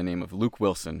known by the name of Luke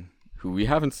Wilson, who we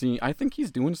haven't seen. I think he's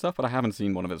doing stuff, but I haven't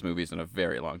seen one of his movies in a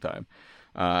very long time.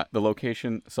 The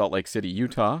location, Salt Lake City,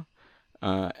 Utah.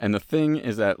 And the thing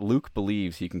is that Luke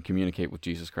believes he can communicate with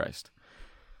Jesus Christ.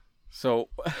 So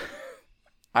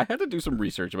I had to do some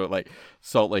research about like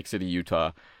Salt Lake City,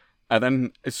 Utah. And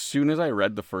then as soon as I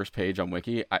read the first page on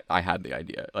Wiki, I had the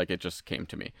idea. Like it just came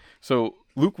to me. So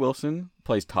Luke Wilson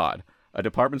plays Todd, a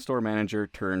department store manager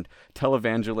turned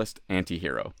televangelist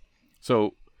anti-hero.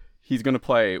 So he's going to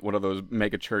play one of those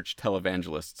mega church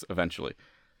televangelists eventually.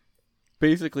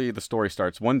 Basically, the story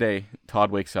starts one day,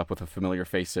 Todd wakes up with a familiar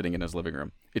face sitting in his living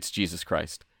room. It's Jesus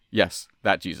Christ. Yes,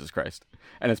 that Jesus Christ.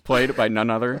 And it's played by none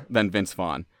other than Vince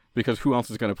Vaughn. Because who else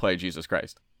is going to play Jesus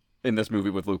Christ in this movie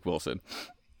with Luke Wilson?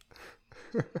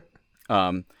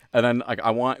 And then like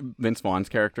I want Vince Vaughn's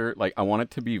character, like I want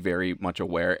it to be very much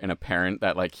aware and apparent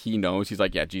that like he knows, he's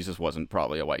like, yeah, Jesus wasn't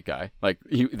probably a white guy. Like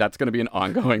that's going to be an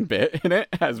ongoing bit in it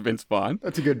as Vince Vaughn.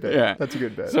 That's a good bit. Yeah. That's a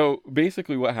good bit. So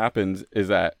basically what happens is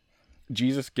that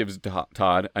Jesus gives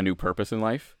Todd a new purpose in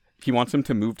life. He wants him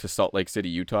to move to Salt Lake City,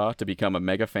 Utah to become a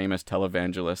mega famous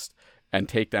televangelist and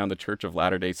take down the Church of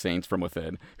Latter-day Saints from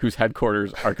within, whose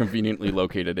headquarters are conveniently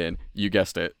located in, you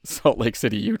guessed it, Salt Lake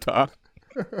City, Utah.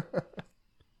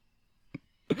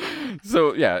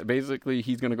 So yeah, basically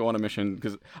he's going to go on a mission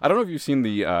because I don't know if you've seen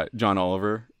the John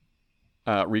Oliver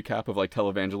recap of like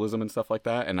televangelism and stuff like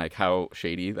that and like how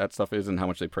shady that stuff is and how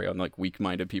much they prey on like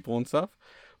weak-minded people and stuff.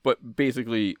 But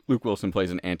basically Luke Wilson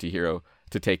plays an anti-hero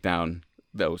to take down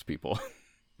those people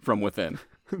from within.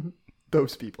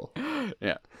 Those people.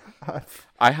 Yeah.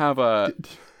 I have a...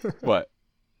 What?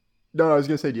 No, I was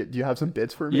going to say, do you have some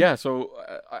bits for me? Yeah, so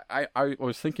I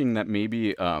was thinking that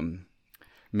maybe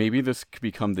maybe this could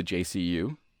become the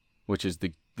JCU, which is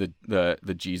the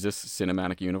Jesus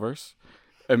cinematic universe.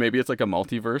 And maybe it's like a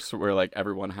multiverse where like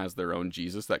everyone has their own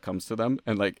Jesus that comes to them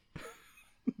and like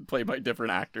played by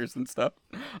different actors and stuff.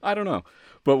 I don't know.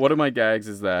 But one of my gags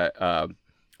is that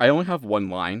I only have one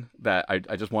line that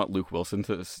I just want Luke Wilson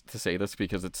to say this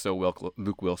because it's so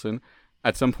Luke Wilson.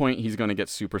 At some point, he's going to get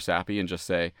super sappy and just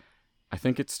say, I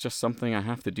think it's just something I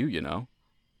have to do, you know?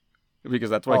 Because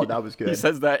that's why that was good. He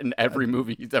says that in every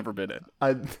movie he's ever been in.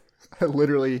 I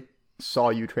literally saw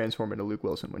you transform into Luke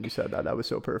Wilson when you said that. That was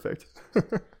so perfect.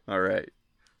 All right.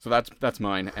 So that's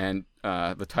mine. And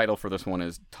the title for this one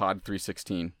is Todd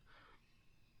 316.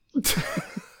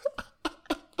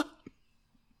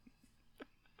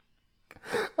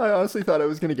 I honestly thought I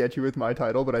was going to get you with my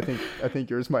title, but I think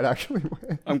yours might actually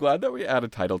win. I'm glad that we add a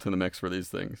title to the mix for these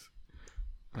things.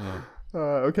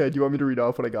 Okay, do you want me to read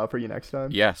off what I got for you next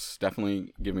time? Yes,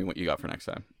 definitely give me what you got for next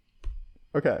time.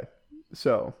 Okay,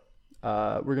 so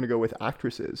we're going to go with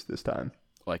actresses this time.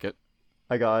 Like it.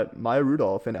 I got Maya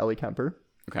Rudolph and Ellie Kemper.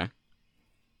 Okay.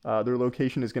 Their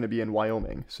location is going to be in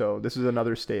Wyoming, so this is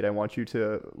another state. I want you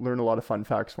to learn a lot of fun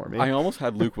facts for me. I almost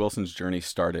had Luke Wilson's journey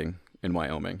starting in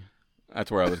Wyoming. That's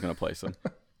where I was going to place him.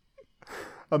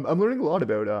 I'm learning a lot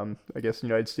about, I guess,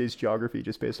 United States geography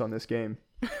just based on this game.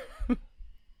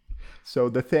 So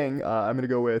the Thing, I'm going to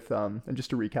go with, and just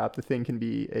to recap, the Thing can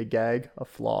be a gag, a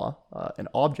flaw, an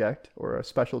object, or a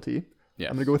specialty. Yes.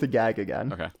 I'm going to go with a gag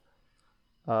again. Okay.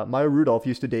 Maya Rudolph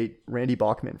used to date Randy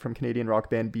Bachman from Canadian rock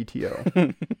band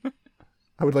BTO.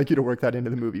 I would like you to work that into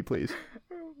the movie, please.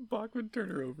 Bachman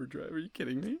Turner Overdrive. Are you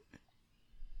kidding me?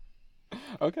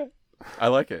 Okay. I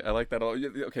like it. I like that.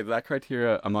 Okay, that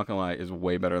criteria, I'm not going to lie, is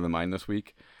way better than mine this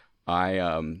week.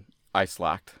 I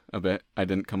slacked a bit. I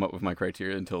didn't come up with my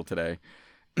criteria until today.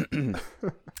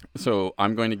 So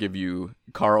I'm going to give you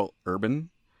Carl Urban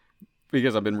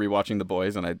because I've been rewatching The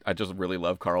Boys and I just really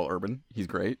love Carl Urban. He's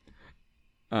great.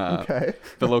 Okay.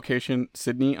 The location,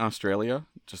 Sydney, Australia,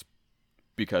 just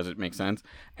because it makes sense.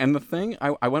 And the Thing,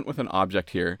 I went with an object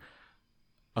here,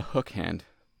 a hook hand.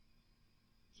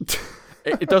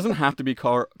 It doesn't have to be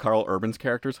Carl Urban's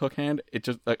character's hook hand. It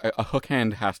just like a hook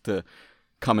hand has to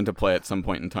come into play at some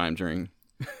point in time during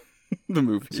the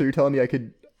movie. So you're telling me I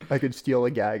could steal a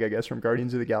gag, I guess, from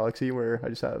Guardians of the Galaxy, where I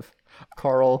just have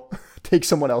Carl take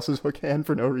someone else's hook hand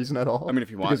for no reason at all. I mean, if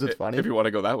you want, because it's funny. If you want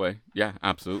to go that way, yeah,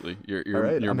 absolutely. You're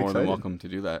right, more excited. than welcome to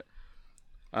do that.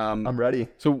 I'm ready.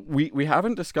 So we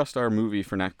haven't discussed our movie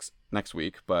for next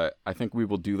week, but I think we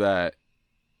will do that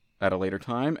at a later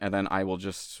time, and then I will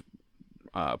just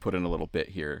put in a little bit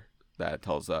here that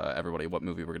tells everybody what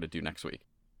movie we're going to do next week.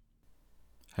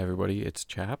 Hi everybody, it's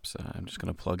Chaps. I'm just going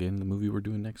to plug in the movie we're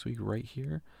doing next week right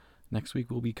here. Next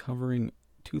week we'll be covering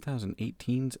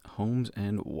 2018's Holmes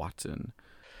and Watson.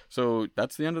 So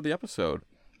that's the end of the episode.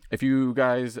 If you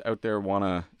guys out there want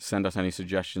to send us any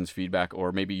suggestions, feedback,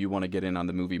 or maybe you want to get in on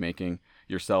the movie making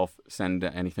yourself, send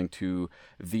anything to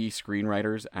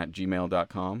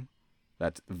thescreenwriters@gmail.com.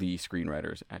 That's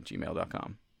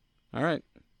thescreenwriters@gmail.com. All right.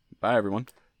 Bye, everyone.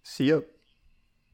 See ya.